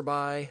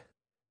passerby,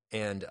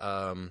 and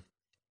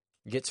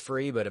gets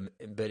free, but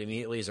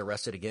immediately is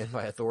arrested again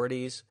by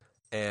authorities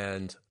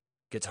and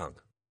gets hung.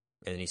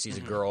 And he sees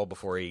a girl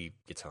before he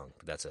gets hung.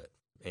 That's it.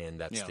 And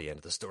that's the end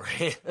of the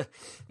story.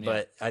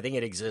 But I think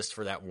it exists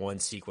for that one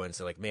sequence.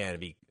 Like, man, it'd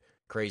be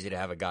crazy to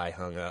have a guy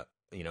hung up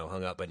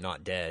but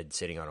not dead,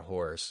 sitting on a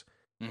horse,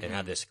 and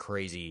have this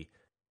crazy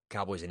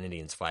Cowboys and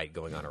Indians fight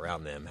going on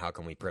around them. How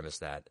can we premise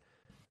that?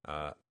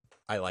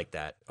 I like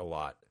that a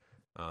lot.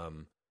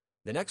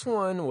 The next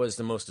one was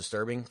the most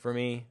disturbing for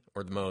me,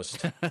 or the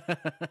most...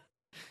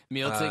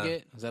 Meal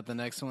Ticket? Was that the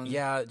next one?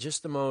 Yeah,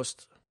 just the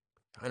most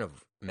kind of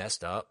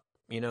messed up.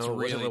 It really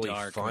wasn't really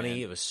dark, funny. man.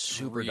 It was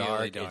super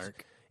Really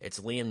dark. It's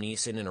Liam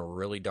Neeson in a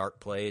really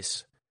dark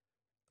place.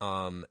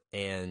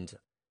 And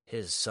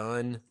his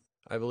son,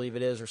 I believe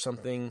it is, or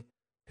something,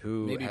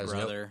 who Maybe has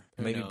brother.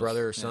 Who maybe knows?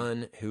 brother or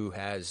son, who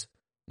has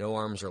no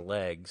arms or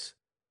legs,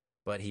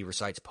 but he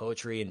recites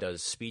poetry and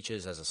does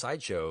speeches as a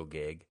sideshow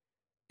gig.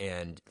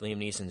 And Liam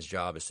Neeson's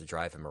job is to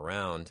drive him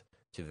around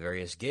to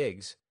various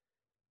gigs,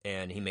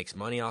 and he makes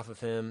money off of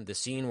him. The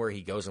scene where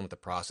he goes in with the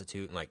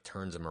prostitute and like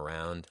turns him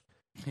around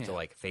to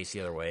like face the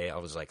other way, I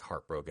was like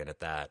heartbroken at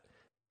that.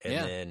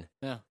 And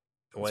then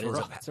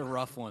it's a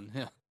rough one.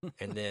 Yeah.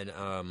 And then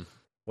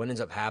what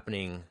ends up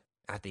happening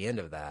at the end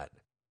of that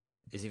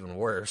is even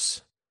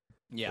worse.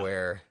 Yeah.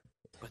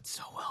 But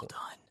so well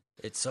done.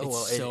 It's so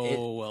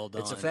well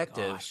done. It's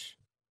effective. Gosh.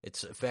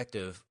 It's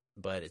effective,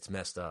 but it's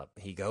messed up.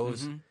 He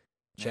goes,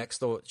 checks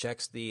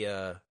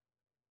the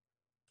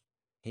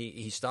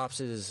he stops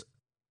his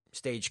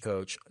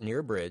stagecoach near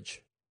a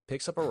bridge,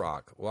 picks up a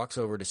rock, walks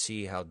over to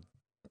see how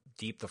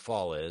deep the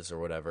fall is or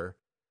whatever,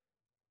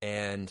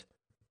 and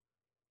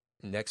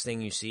next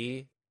thing you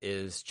see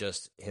is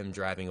just him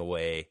driving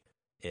away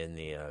in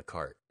the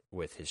cart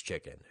with his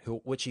chicken,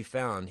 which he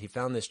found. He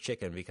found this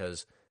chicken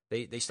because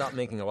they stopped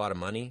making a lot of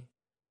money,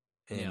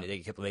 and they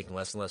kept making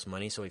less and less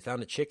money, so he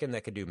found a chicken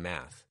that could do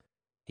math.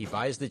 He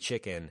buys the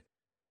chicken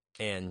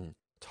and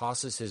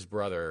tosses his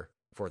brother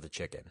for the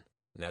chicken.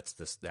 And that's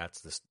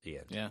the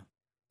end. Yeah.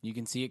 You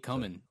can see it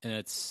coming, and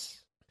it's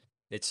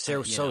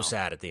so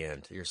sad at the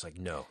end. You're just like,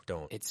 no,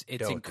 don't. It's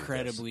don't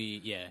incredibly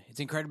it's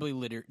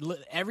incredibly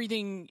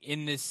everything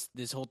in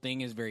this whole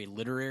thing is very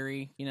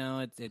literary. You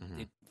know, it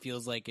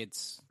feels like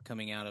it's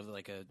coming out of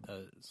like a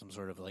some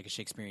sort of like a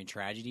Shakespearean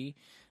tragedy.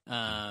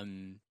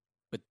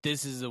 But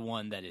this is the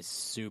one that is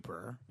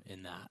super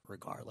in that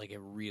regard. Like it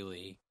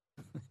really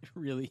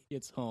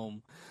hits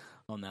home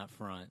on that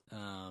front.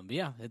 But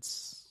yeah,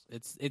 it's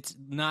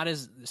not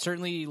as,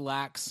 certainly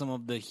lacks some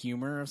of the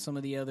humor of some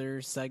of the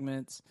other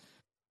segments,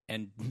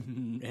 and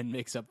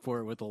makes up for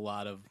it with a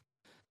lot of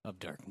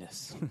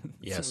darkness.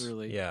 Yes,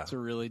 it's a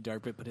really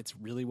dark bit, but it's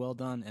really well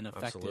done and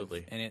effective.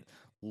 Absolutely. And it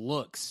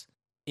looks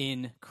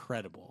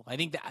incredible. I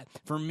think that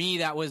for me,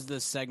 that was the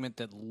segment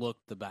that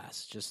looked the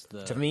best.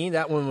 To me,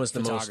 that one was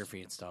the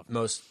photography and stuff.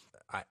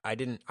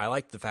 I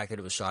liked the fact that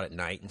it was shot at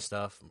night and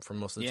stuff for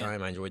most of the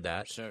time. I enjoyed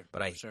that. Sure.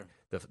 But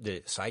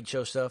the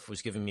sideshow stuff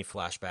was giving me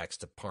flashbacks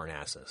to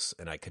Parnassus,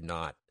 and I could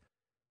not,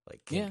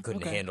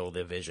 couldn't handle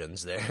the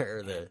visions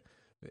there.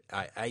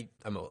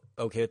 I'm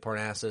okay with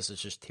Parnassus.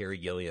 It's just Terry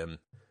Gilliam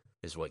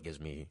is what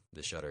gives me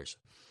the shudders.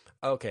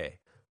 Okay.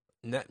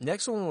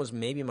 Next one was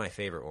maybe my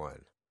favorite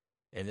one.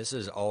 And this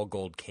is All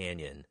Gold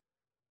Canyon,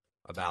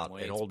 about Tom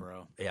Waits, an old,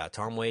 bro.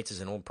 Tom Waits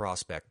is an old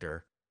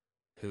prospector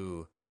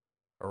who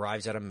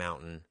arrives at a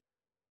mountain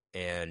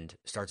and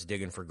starts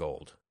digging for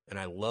gold. And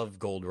I love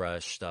gold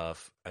rush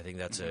stuff. I think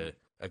that's a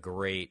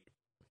great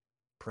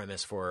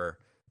premise for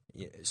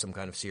some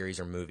kind of series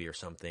or movie or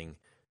something.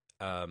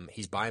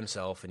 He's by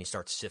himself and he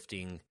starts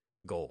sifting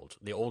gold,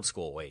 the old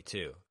school way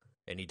too.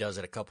 And he does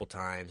it a couple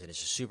times, and it's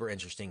just super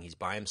interesting. He's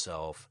by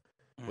himself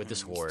with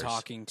this horse,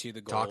 talking to the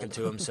gold, talking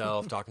to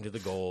himself, talking to the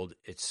gold.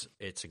 It's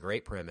a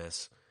great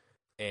premise,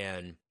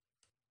 and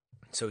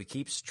so he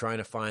keeps trying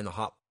to find the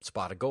hot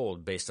spot of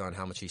gold based on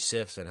how much he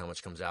sifts and how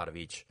much comes out of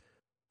each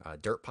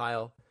dirt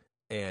pile.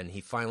 And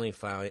he finally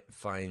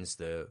finds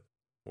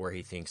where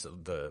he thinks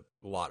the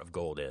lot of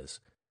gold is.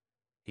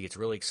 He gets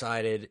really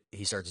excited.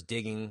 He starts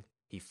digging.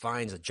 He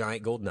finds a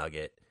giant gold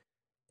nugget,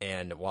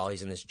 and while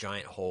he's in this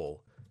giant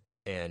hole,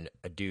 and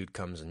a dude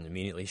comes and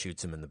immediately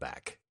shoots him in the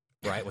back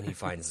right when he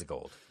finds the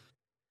gold.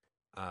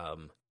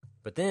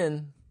 But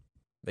then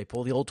they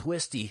pull the old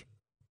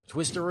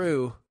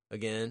twisteroo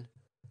again,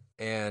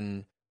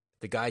 and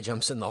the guy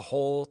jumps in the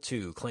hole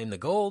to claim the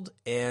gold,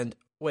 and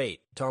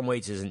wait, Tom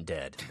Waits isn't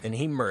dead, and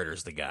he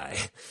murders the guy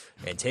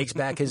and takes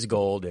back his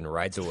gold and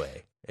rides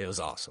away. It was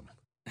awesome.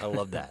 I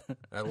love that.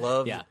 I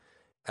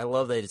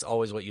love that it's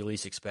always what you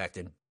least expect,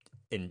 and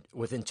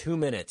within 2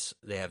 minutes,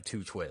 they have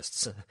two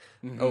twists.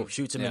 Mm-hmm. Oh,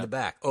 shoots him in the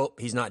back. Oh,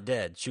 he's not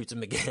dead. Shoots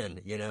him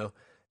again, You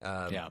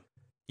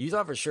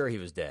thought for sure he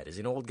was dead. He's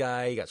an old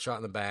guy. He got shot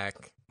in the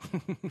back.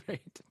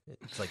 Right.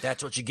 It's like,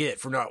 that's what you get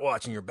for not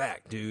watching your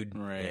back, dude.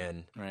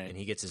 Right. And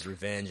he gets his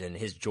revenge, and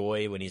his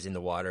joy when he's in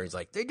the water. He's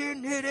like, they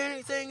didn't hit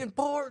anything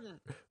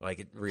important.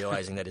 Like,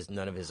 realizing that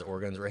none of his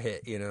organs were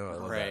hit, I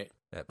love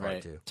that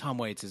part too. Tom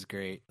Waits is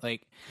great.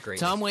 Great.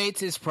 Tom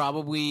Waits is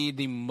probably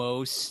the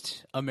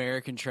most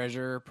American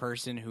Treasure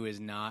person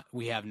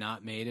we have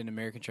not made an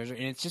American Treasure.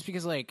 And it's just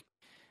because I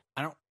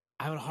would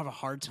have a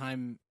hard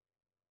time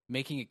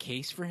making a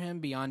case for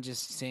him beyond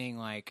just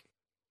saying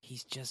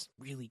he's just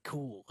really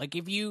cool. Like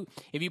if you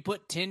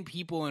put 10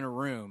 people in a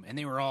room and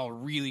they were all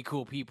really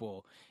cool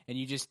people, and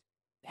you just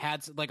had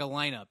a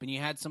lineup, and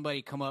you had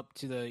somebody come up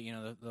to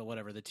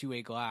the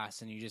two-way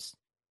glass, and you just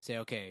say,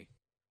 okay,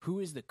 who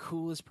is the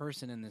coolest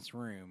person in this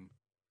room?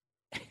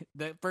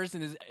 That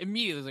person is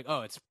immediately like,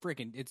 oh, it's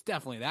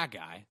definitely that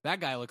guy.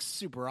 That guy looks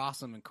super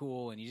awesome and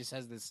cool, and he just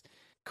has this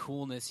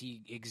coolness.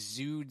 He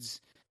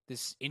exudes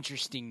this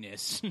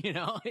interestingness,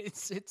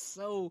 It's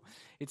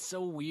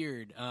so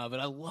weird. But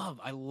I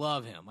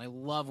love him. I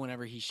love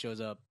whenever he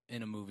shows up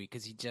in a movie,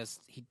 because he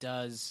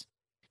does.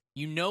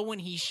 When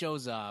he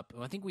shows up,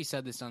 I think we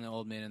said this on the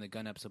Old Man and the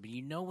Gun episode,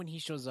 but when he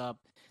shows up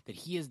that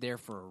he is there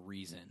for a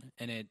reason,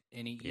 and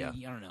he I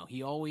don't know,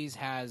 he always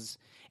has,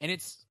 and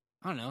it's,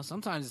 I don't know,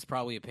 sometimes it's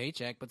probably a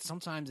paycheck, but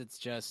sometimes it's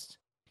just,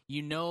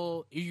 you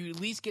at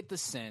least get the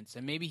sense,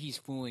 and maybe he's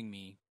fooling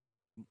me,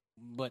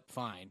 but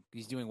fine,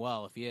 he's doing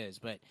well if he is,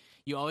 but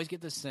you always get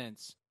the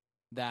sense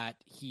that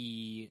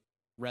he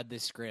read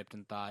this script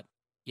and thought,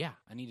 yeah,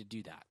 I need to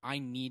do that. I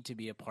need to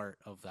be a part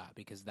of that,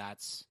 because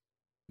that's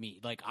me.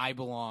 I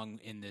belong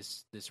in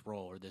this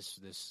role, or this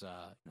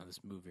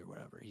movie or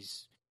whatever.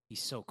 He's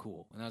so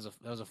cool, and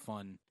that was a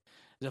fun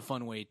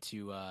way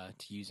to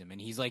use him. And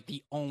he's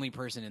the only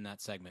person in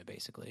that segment,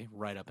 basically,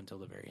 right up until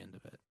the very end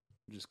of it,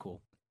 which is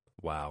cool.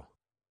 Wow,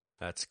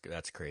 that's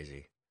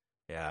crazy.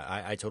 Yeah,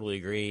 I totally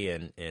agree.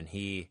 And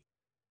he,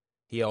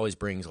 he always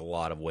brings a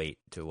lot of weight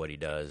to what he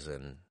does,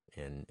 and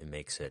it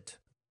makes it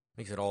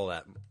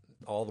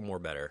all the more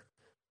better.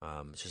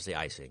 It's just the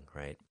icing,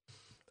 right?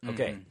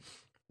 Okay,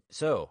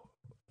 so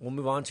we'll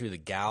move on to The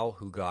Gal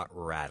Who Got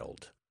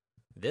Rattled.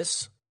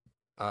 This,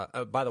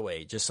 by the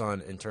way, just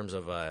in terms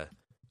of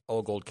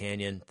Old Gold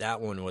Canyon,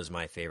 that one was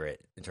my favorite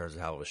in terms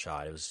of how it was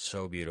shot. It was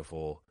so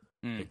beautiful.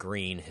 The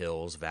green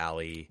hills,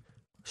 valley,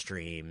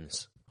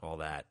 streams, all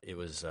that. It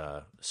was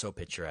so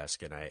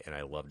picturesque, and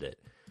I loved it.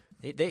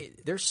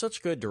 They're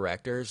such good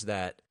directors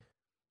that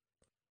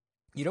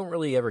you don't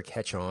really ever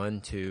catch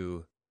on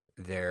to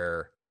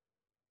their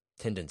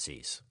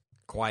tendencies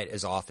quite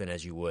as often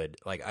as you would.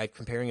 Like, I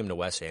comparing him to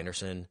Wes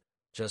Anderson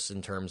just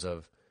in terms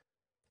of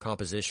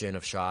composition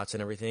of shots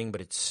and everything,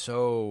 but it's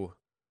so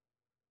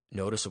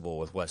noticeable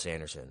with Wes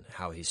Anderson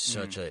how he's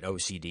such an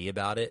OCD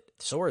about it.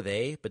 So are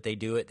they, but they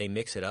do it. They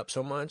mix it up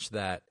so much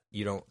that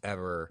you don't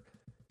ever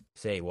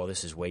say, well,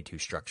 this is way too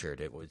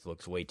structured. It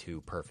looks way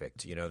too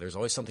perfect. You know, there's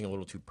always something a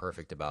little too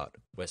perfect about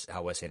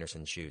how Wes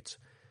Anderson shoots.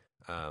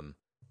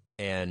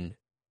 And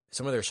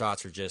some of their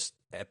shots are just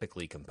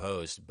epically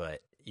composed,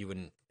 but you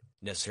wouldn't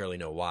necessarily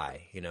know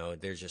why. You know,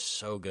 they're just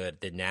so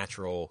good. Their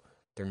natural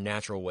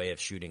way of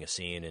shooting a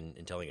scene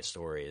and telling a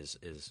story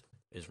is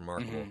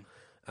remarkable.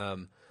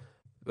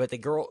 But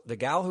the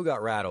Gal Who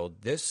Got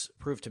Rattled, this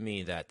proved to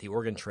me that the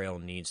Oregon Trail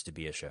needs to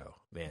be a show.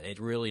 Man, it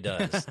really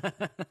does.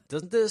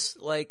 Doesn't this,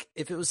 like,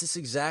 if it was this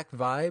exact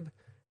vibe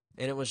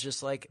and it was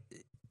just like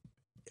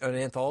an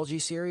anthology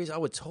series, I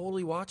would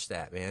totally watch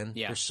that, man.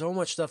 Yeah. There's so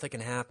much stuff that can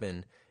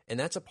happen, and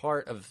that's a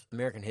part of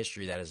American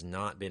history that has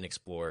not been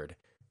explored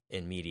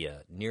in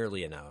media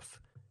nearly enough.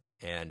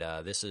 And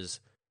this is,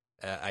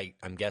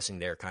 I'm guessing,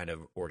 their kind of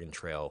Oregon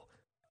Trail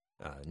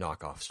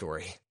knockoff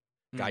story.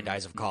 Guy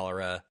dies of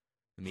cholera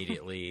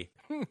immediately.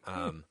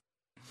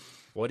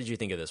 What did you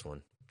think of this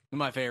one?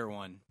 My favorite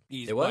one.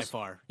 It was? By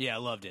far. Yeah, I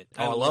loved it.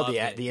 I love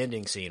it. The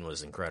ending scene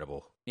was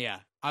incredible. Yeah,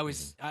 I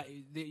was,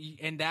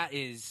 and that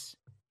is,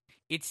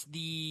 it's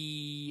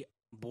the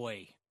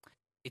boy.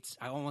 It's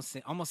I almost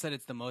said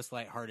it's the most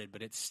lighthearted,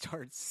 but it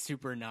starts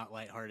super not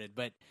lighthearted.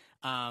 But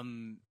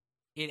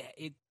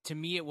it to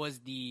me it was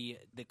the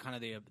kind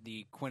of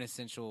the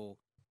quintessential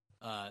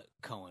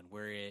Coen,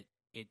 where it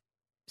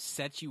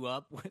sets you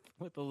up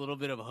with a little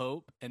bit of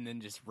hope and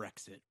then just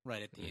wrecks it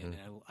right at the end.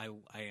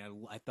 And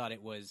I thought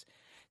it was,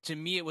 to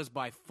me, it was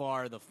by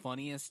far the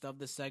funniest of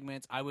the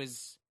segments.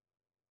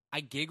 I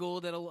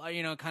giggled at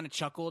kind of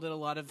chuckled at a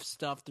lot of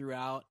stuff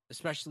throughout,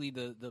 especially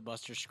the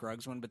Buster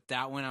Scruggs one. But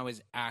that one, I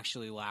was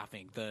actually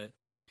laughing. The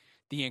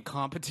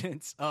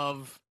incompetence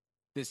of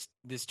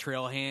this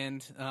trail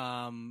hand,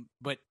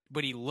 but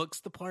he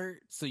looks the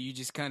part, so you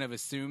just kind of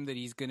assume that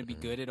he's going to be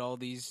good at all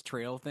these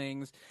trail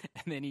things,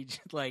 and then he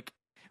just, like,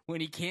 when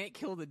he can't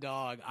kill the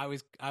dog, I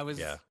was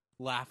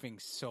laughing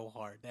so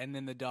hard, and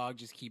then the dog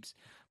just keeps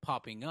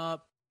popping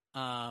up.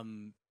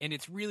 And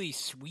it's really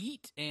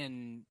sweet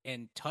and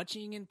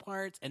touching in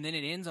parts, and then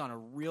it ends on a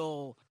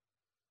real,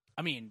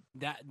 I mean,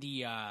 that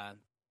the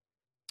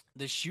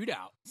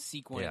shootout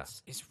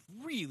sequence is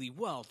really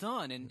well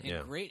done and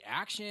great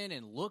action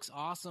and looks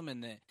awesome,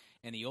 and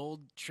the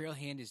old trail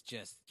hand is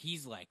just,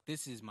 he's like,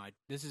 this is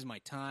my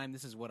time,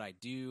 this is what I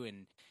do,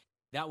 and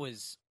that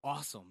was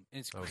awesome.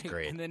 And it's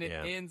great. And then it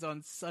ends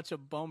on such a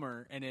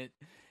bummer, and it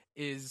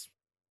is,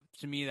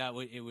 to me,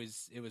 it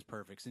was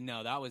perfect. So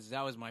no, that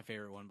was my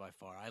favorite one by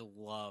far. I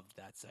loved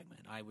that segment.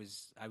 I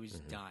was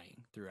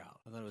dying throughout.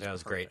 I thought it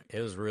was great.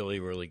 It was really,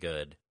 really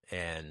good.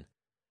 And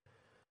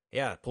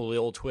yeah, pull the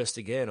old twist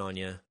again on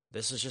you.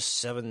 This is just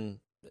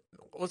 7.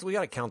 We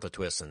got to count the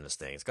twists in this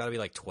thing. It's got to be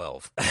like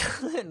 12.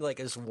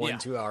 Like, it's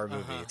 2-hour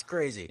movie. It's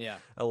crazy. Yeah,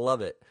 I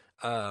love it.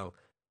 The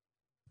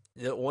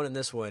one in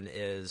this one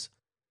is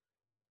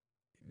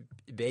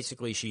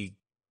basically she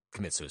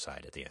commits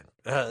suicide at the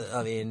end.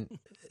 I mean,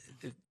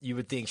 you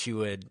would think she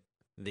would,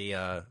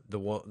 the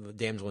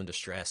damsel in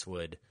distress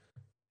would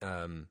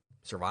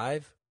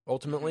survive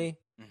ultimately,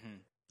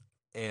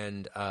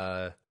 and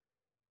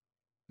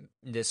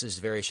this is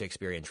very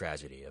Shakespearean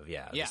tragedy of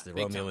it's the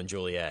Romeo and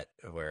Juliet,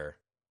 where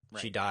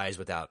she dies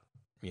without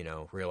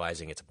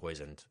realizing it's a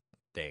poisoned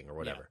thing or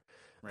whatever.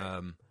 Yeah.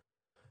 Right.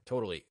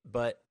 Totally.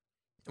 But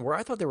where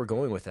I thought they were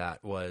going with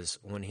that was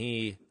when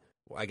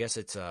I guess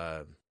it's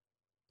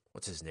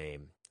what's his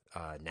name,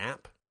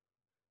 Knapp.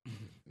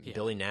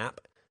 Billy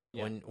Knapp,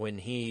 when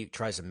he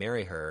tries to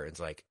marry her, it's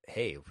like,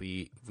 hey, if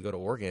we go to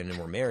Oregon and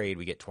we're married,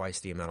 we get twice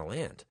the amount of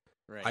land.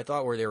 Right. I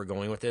thought where they were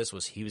going with this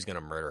was he was going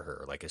to murder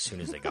her, like, as soon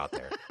as they got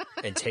there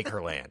and take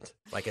her land.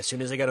 Like, as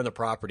soon as they got on the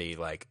property,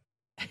 like,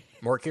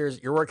 your work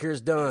here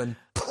is done.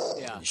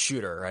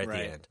 Shoot her right at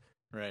the end.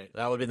 Right.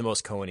 That would be the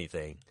most Coen-y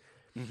thing.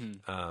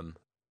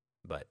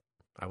 But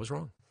I was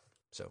wrong.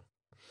 So,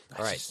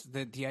 all right. Just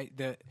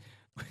the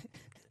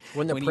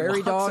when the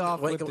prairie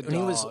dog, when he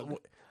was.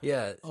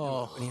 Yeah,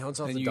 when he hunts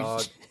off the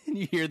dog. And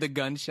you hear the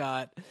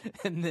gunshot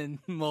and then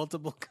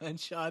multiple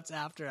gunshots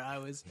after.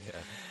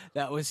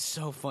 That was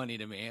so funny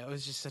to me. It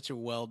was just such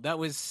that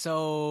was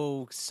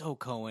so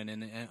Coen,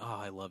 and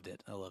I loved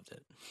it.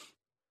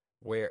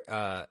 Where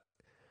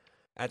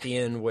at the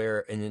end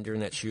where, and then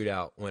during that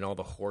shootout when all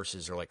the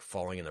horses are like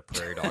falling in the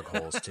prairie dog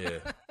holes too.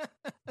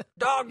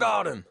 Dog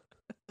got him.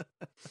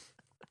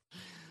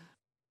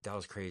 That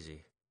was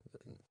crazy.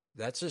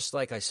 That's just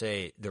like I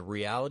say, the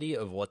reality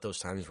of what those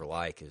times were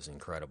like is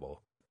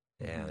incredible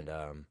and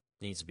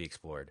needs to be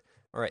explored.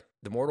 All right,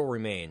 The Mortal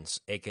Remains,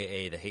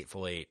 a.k.a. The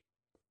Hateful Eight,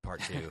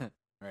 Part 2.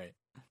 Right.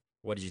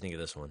 What did you think of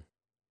this one?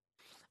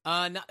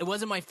 No, it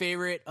wasn't my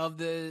favorite of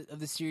the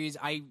series.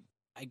 I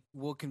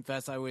will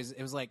confess it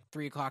was like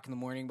 3:00 in the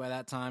morning by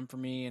that time for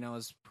me, and I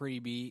was pretty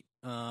beat.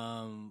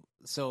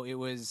 So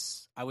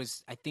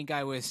I think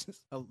I was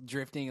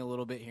drifting a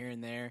little bit here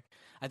and there.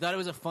 I thought it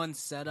was a fun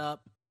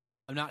setup.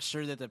 I'm not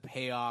sure that the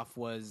payoff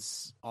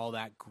was all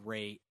that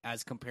great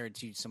as compared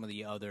to some of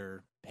the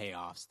other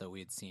payoffs that we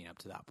had seen up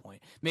to that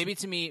point. Maybe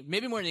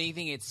more than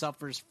anything, it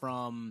suffers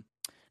from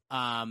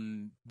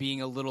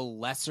being a little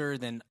lesser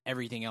than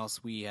everything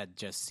else we had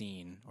just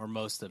seen, or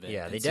most of it.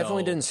 Yeah, they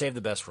definitely didn't save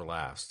the best for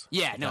last.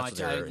 Yeah, no,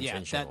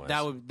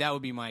 that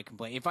would be my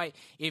complaint.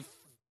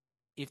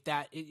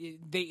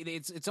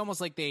 It's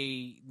almost like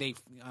they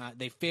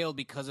failed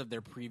because of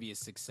their previous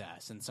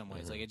success in some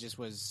ways. Like it just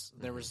was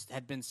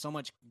had been so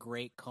much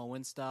great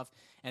Coen stuff,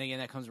 and again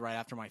that comes right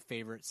after my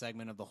favorite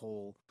segment of the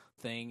whole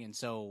thing, and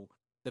so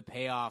the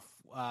payoff.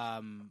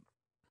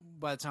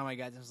 By the time I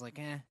got, it was like,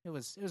 it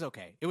was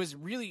okay. It was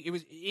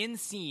in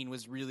scene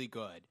was really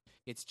good.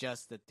 It's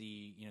just that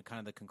the kind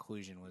of the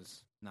conclusion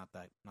was not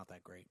that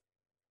great.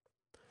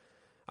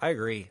 I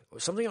agree.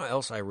 Something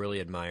else I really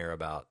admire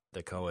about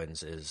the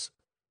Coens is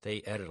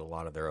they edit a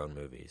lot of their own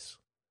movies.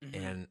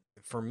 Mm-hmm. And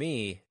for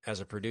me, as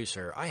a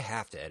producer, I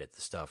have to edit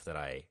the stuff that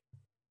I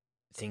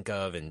think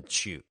of and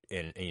shoot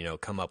and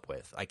come up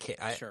with. I can't.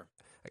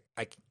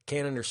 I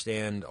can't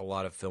understand a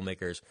lot of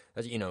filmmakers.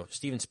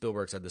 Steven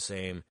Spielberg said the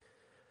same.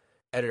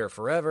 Editor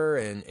forever,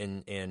 and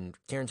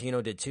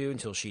Tarantino did too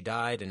until she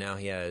died, and now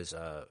he has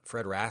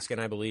Fred Raskin,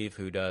 I believe,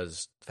 who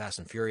does Fast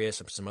and Furious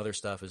and some other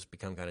stuff, has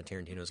become kind of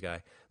Tarantino's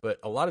guy. But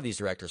a lot of these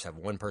directors have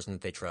one person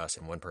that they trust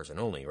and one person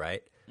only,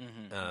 right?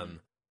 Mm-hmm.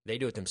 They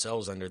do it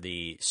themselves under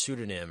the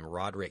pseudonym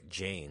Roderick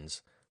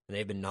Jaynes, and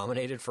they've been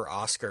nominated for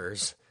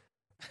Oscars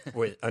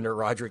under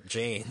Roderick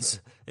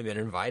Jaynes. They've been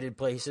invited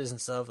places and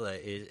stuff.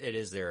 It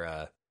is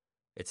their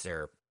it's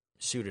their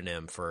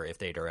pseudonym for if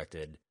they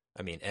edited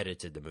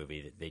the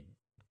movie that they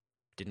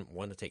didn't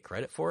want to take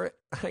credit for it,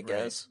 I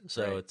guess. Right.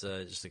 So it's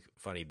just a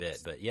funny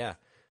bit. But yeah,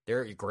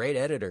 they're great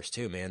editors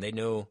too, man. They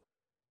know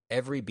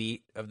every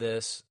beat of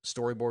this,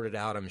 storyboarded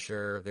out, I'm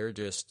sure. They're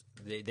just,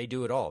 they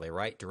do it all. They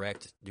write,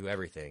 direct, do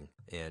everything.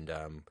 And,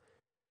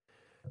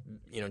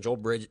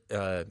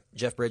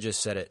 Jeff Bridges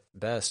said it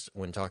best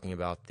when talking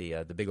about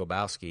the Big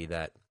Lebowski,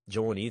 that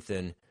Joel and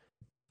Ethan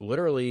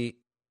literally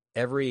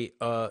every,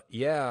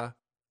 and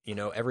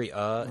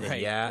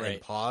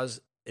pause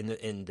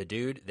in the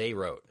dude, they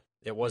wrote.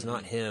 It was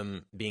not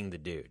him being the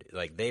dude.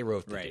 Like, they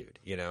wrote the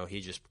dude.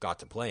 He just got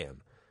to play him.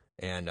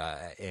 And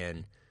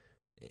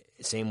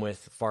same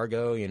with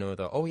Fargo,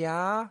 the oh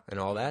yeah and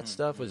all that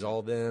stuff was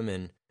all them,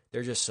 and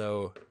they're just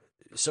so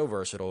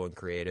versatile and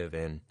creative.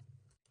 And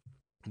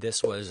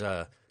this was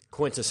a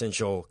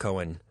quintessential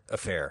Coen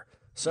affair.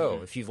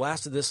 So if you've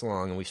lasted this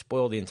long and we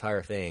spoiled the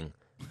entire thing,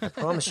 I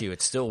promise you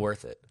it's still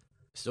worth it.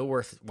 Still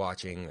worth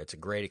watching. It's a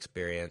great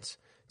experience.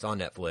 It's on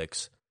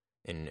Netflix.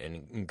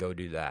 And go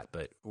do that.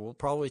 But we'll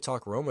probably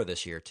talk Roma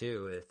this year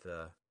too,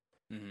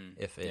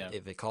 if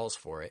it calls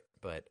for it.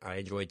 But I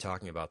enjoyed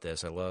talking about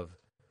this. I love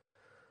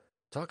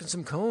talking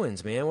some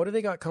Coens, man. What do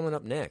they got coming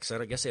up next?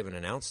 I guess they haven't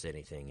announced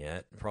anything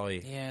yet.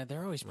 Probably. Yeah,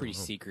 they're always pretty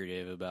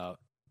secretive about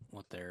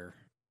what they're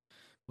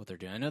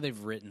doing. I know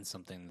they've written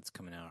something that's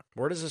coming out.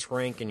 Where does this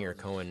rank in your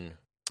Coen?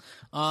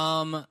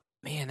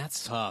 Man,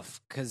 that's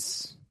tough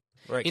because.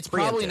 Right, it's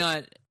probably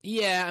not.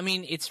 Yeah, I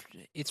mean,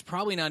 it's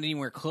probably not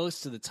anywhere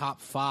close to the top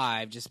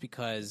 5, just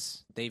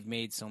because they've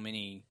made so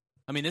many.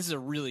 I mean, this is a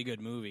really good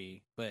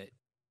movie, but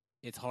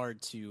it's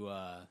hard to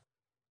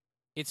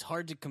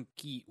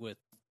compete with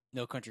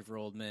No Country for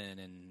Old Men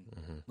and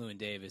Llewyn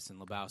Davis and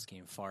Lebowski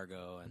and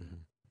Fargo and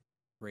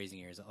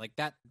Raising Arizona. Like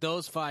that,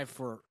 those 5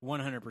 for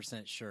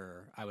 100%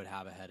 sure I would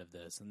have ahead of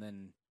this, and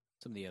then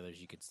some of the others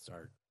you could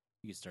start.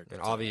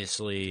 And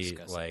obviously,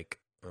 like.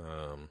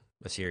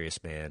 A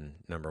Serious Man,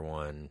 number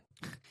 1,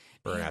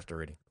 Burn After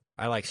Reading.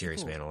 I like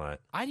Serious Man a lot.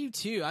 I do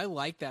too. I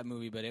like that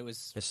movie, but it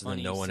was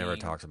funny. No one ever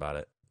talks about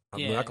it.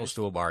 Michael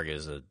Stuhlbarg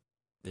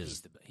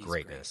is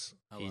greatness.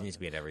 He needs to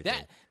be in everything.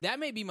 That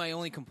may be my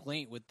only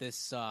complaint with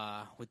this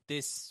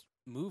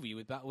movie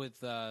with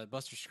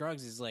Buster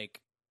Scruggs is like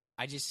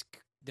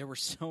there were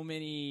so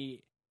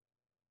many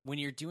when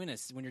you're doing a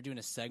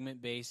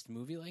segment based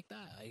movie like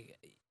that.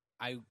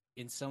 I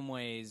in some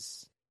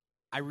ways.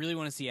 I really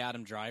want to see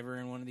Adam Driver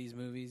in one of these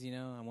movies,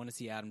 I want to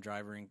see Adam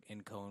Driver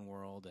in Coen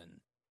World, and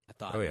I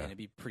thought it'd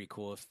be pretty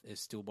cool if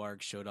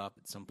Stuhlbarg showed up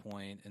at some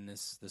point in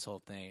this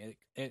whole thing.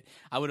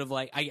 I would have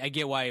liked. I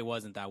get why it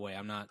wasn't that way.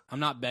 I'm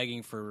not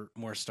begging for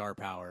more star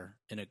power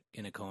in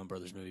a Coen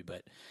Brothers movie,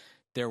 but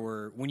there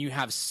were, when you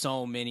have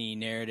so many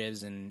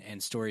narratives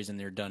and stories and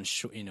they're done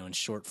in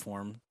short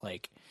form,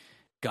 like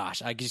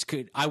gosh,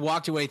 I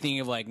walked away thinking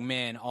of like,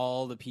 man,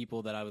 all the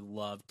people that I would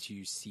love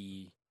to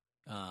see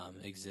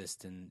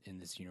exist in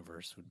this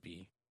universe would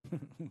be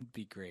would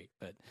be great.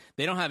 But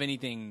they don't have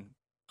anything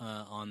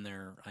on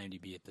their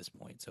IMDb at this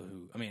point. So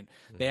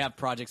they have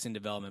projects in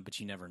development, but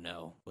you never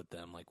know with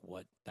them like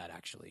what that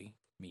actually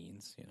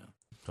means, you know.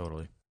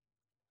 Totally.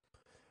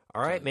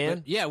 All right, man.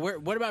 But, yeah,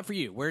 what about for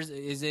you?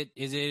 Is it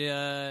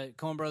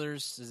Coen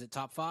Brothers? Is it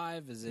top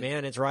 5? Is it?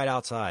 Man, it's right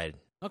outside.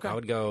 Okay. I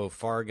would go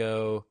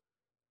Fargo,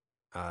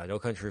 No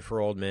Country for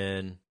Old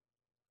Men,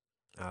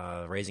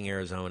 Raising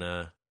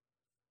Arizona,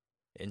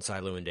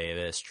 Inside Llewyn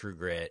Davis, True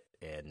Grit,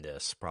 and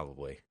this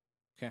probably.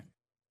 Okay.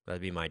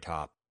 That'd be my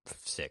top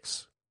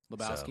 6.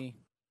 Lebowski. So.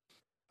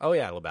 Oh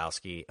yeah,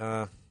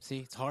 Lebowski. See,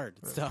 it's hard.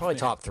 It's tough, probably man.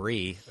 top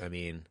 3. I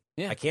mean,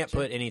 yeah, I can't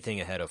put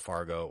anything ahead of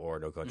Fargo or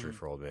No Country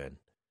for Old Men.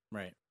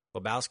 Right.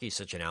 Lebowski's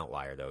such an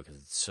outlier though, because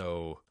it's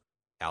so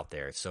out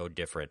there. It's so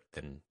different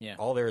than Yeah.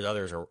 all their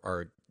others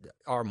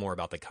are more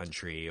about the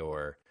country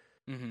or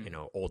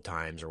old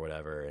times or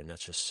whatever, and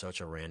that's just such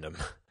a random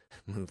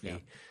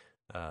movie.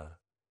 Yeah.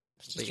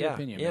 It's just but your yeah,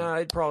 opinion, yeah,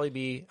 man.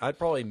 I'd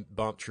probably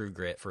bump True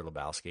Grit for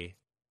Lebowski.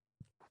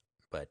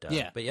 But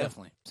yeah,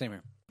 definitely. Same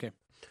here. Okay.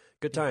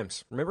 Good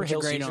times. Remember What's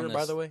your Hail grade Caesar, on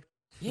by this? the way?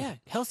 Yeah,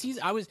 Hell Caesar.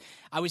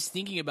 I was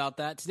thinking about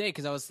that today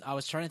because I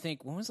was trying to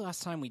think when was the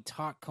last time we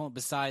talked.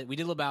 Besides, we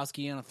did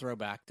Lebowski on a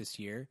throwback this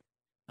year,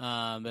 but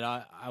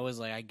I was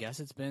like, I guess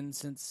it's been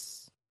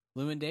since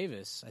Llewyn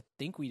Davis. I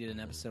think we did an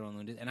episode on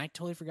Llewyn Davis, and I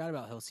totally forgot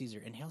about Hell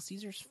Caesar. And Hell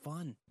Caesar's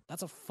fun.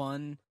 That's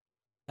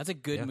a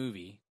good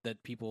movie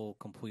that people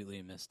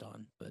completely missed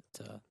on. But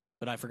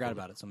I forgot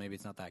about it, so maybe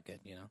it's not that good,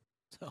 you know.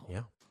 So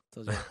Yeah.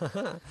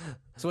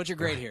 So what's your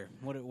grade here?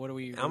 What are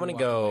we? I'm gonna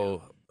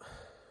go.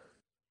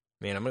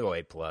 Man, I'm gonna go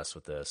A+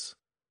 with this.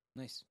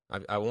 Nice.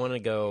 I want to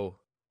go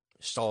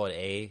solid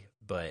A,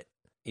 but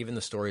even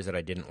the stories that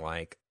I didn't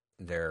like,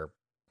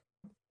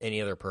 any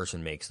other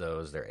person makes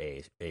those, they're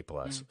A+.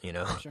 You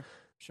know,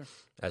 Sure.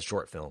 As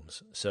short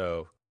films.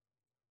 So,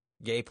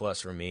 A+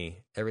 for me.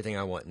 Everything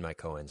I want in my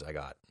Coens, I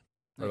got.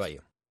 What about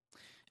you?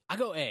 I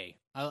go A.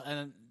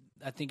 And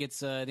I think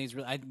it's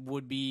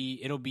really.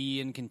 It'll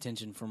be in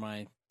contention for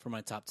my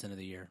top 10 of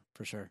the year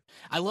for sure.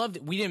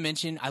 We didn't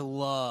mention. I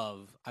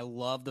love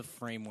the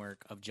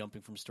framework of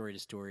jumping from story to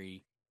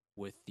story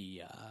with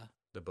the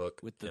book.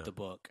 With the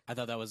book. I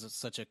thought that was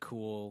such a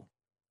cool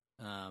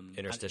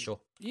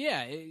interstitial.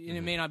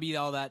 It may not be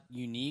all that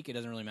unique. It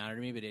doesn't really matter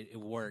to me, but it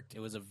worked. It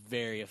was a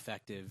very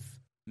effective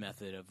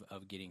method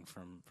of getting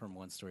from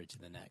one story to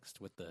the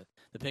next with the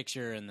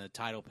picture and the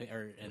title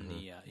and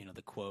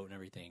the quote and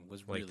everything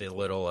was like really the cool.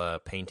 little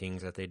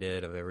paintings that they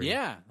did of everything.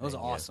 Yeah, it was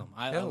awesome.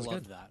 I was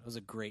loved good. that. It was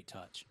a great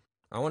touch.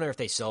 I wonder if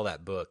they sell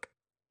that book,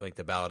 like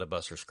the Ballad of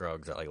Buster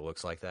Scruggs, that like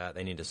looks like that.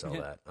 They need to sell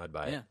that. I'd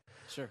buy it. Yeah,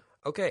 sure.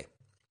 Okay,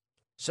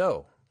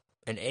 so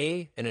an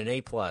A and an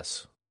A+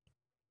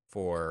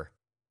 for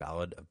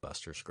Ballad of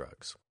Buster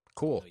Scruggs.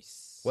 Cool.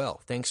 Nice.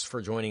 Well, thanks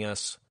for joining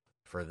us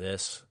for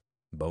this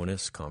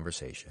bonus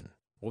conversation.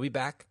 We'll be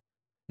back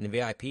in the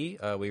VIP.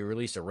 We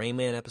released a Rain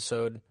Man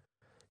episode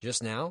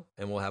just now,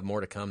 and we'll have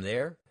more to come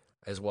there,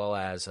 as well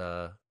as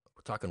we're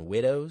talking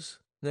Widows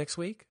next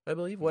week, I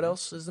believe. What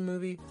else is the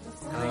movie?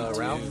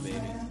 Ralph?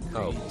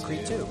 Oh,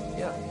 Creed 2.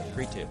 Yeah,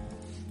 Creed 2.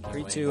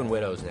 Creed 2 and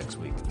Widows next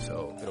week,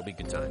 so it'll be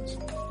good times.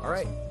 All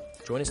right,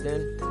 join us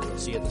then.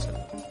 See you at this time.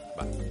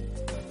 Bye.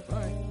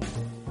 Bye.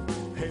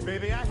 Hey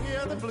baby, I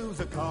hear the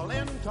blues are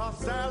calling,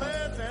 tossed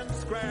salads and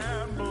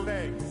scrambled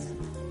eggs.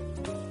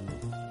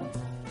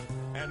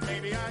 And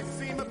maybe I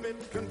seem a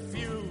bit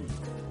confused.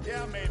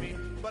 Yeah, maybe,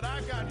 but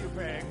I got you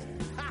pegged.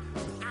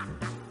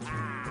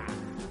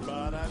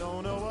 But I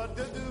don't know what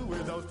to do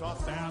with those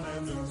tossed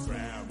salads and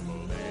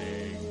scrambled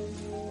eggs.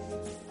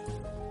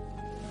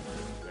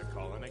 They're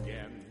calling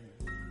again.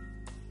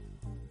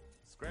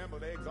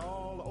 Scrambled eggs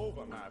all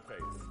over my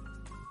face.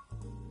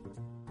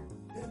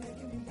 They're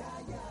making me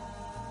yah-yah.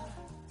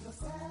 Your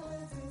salad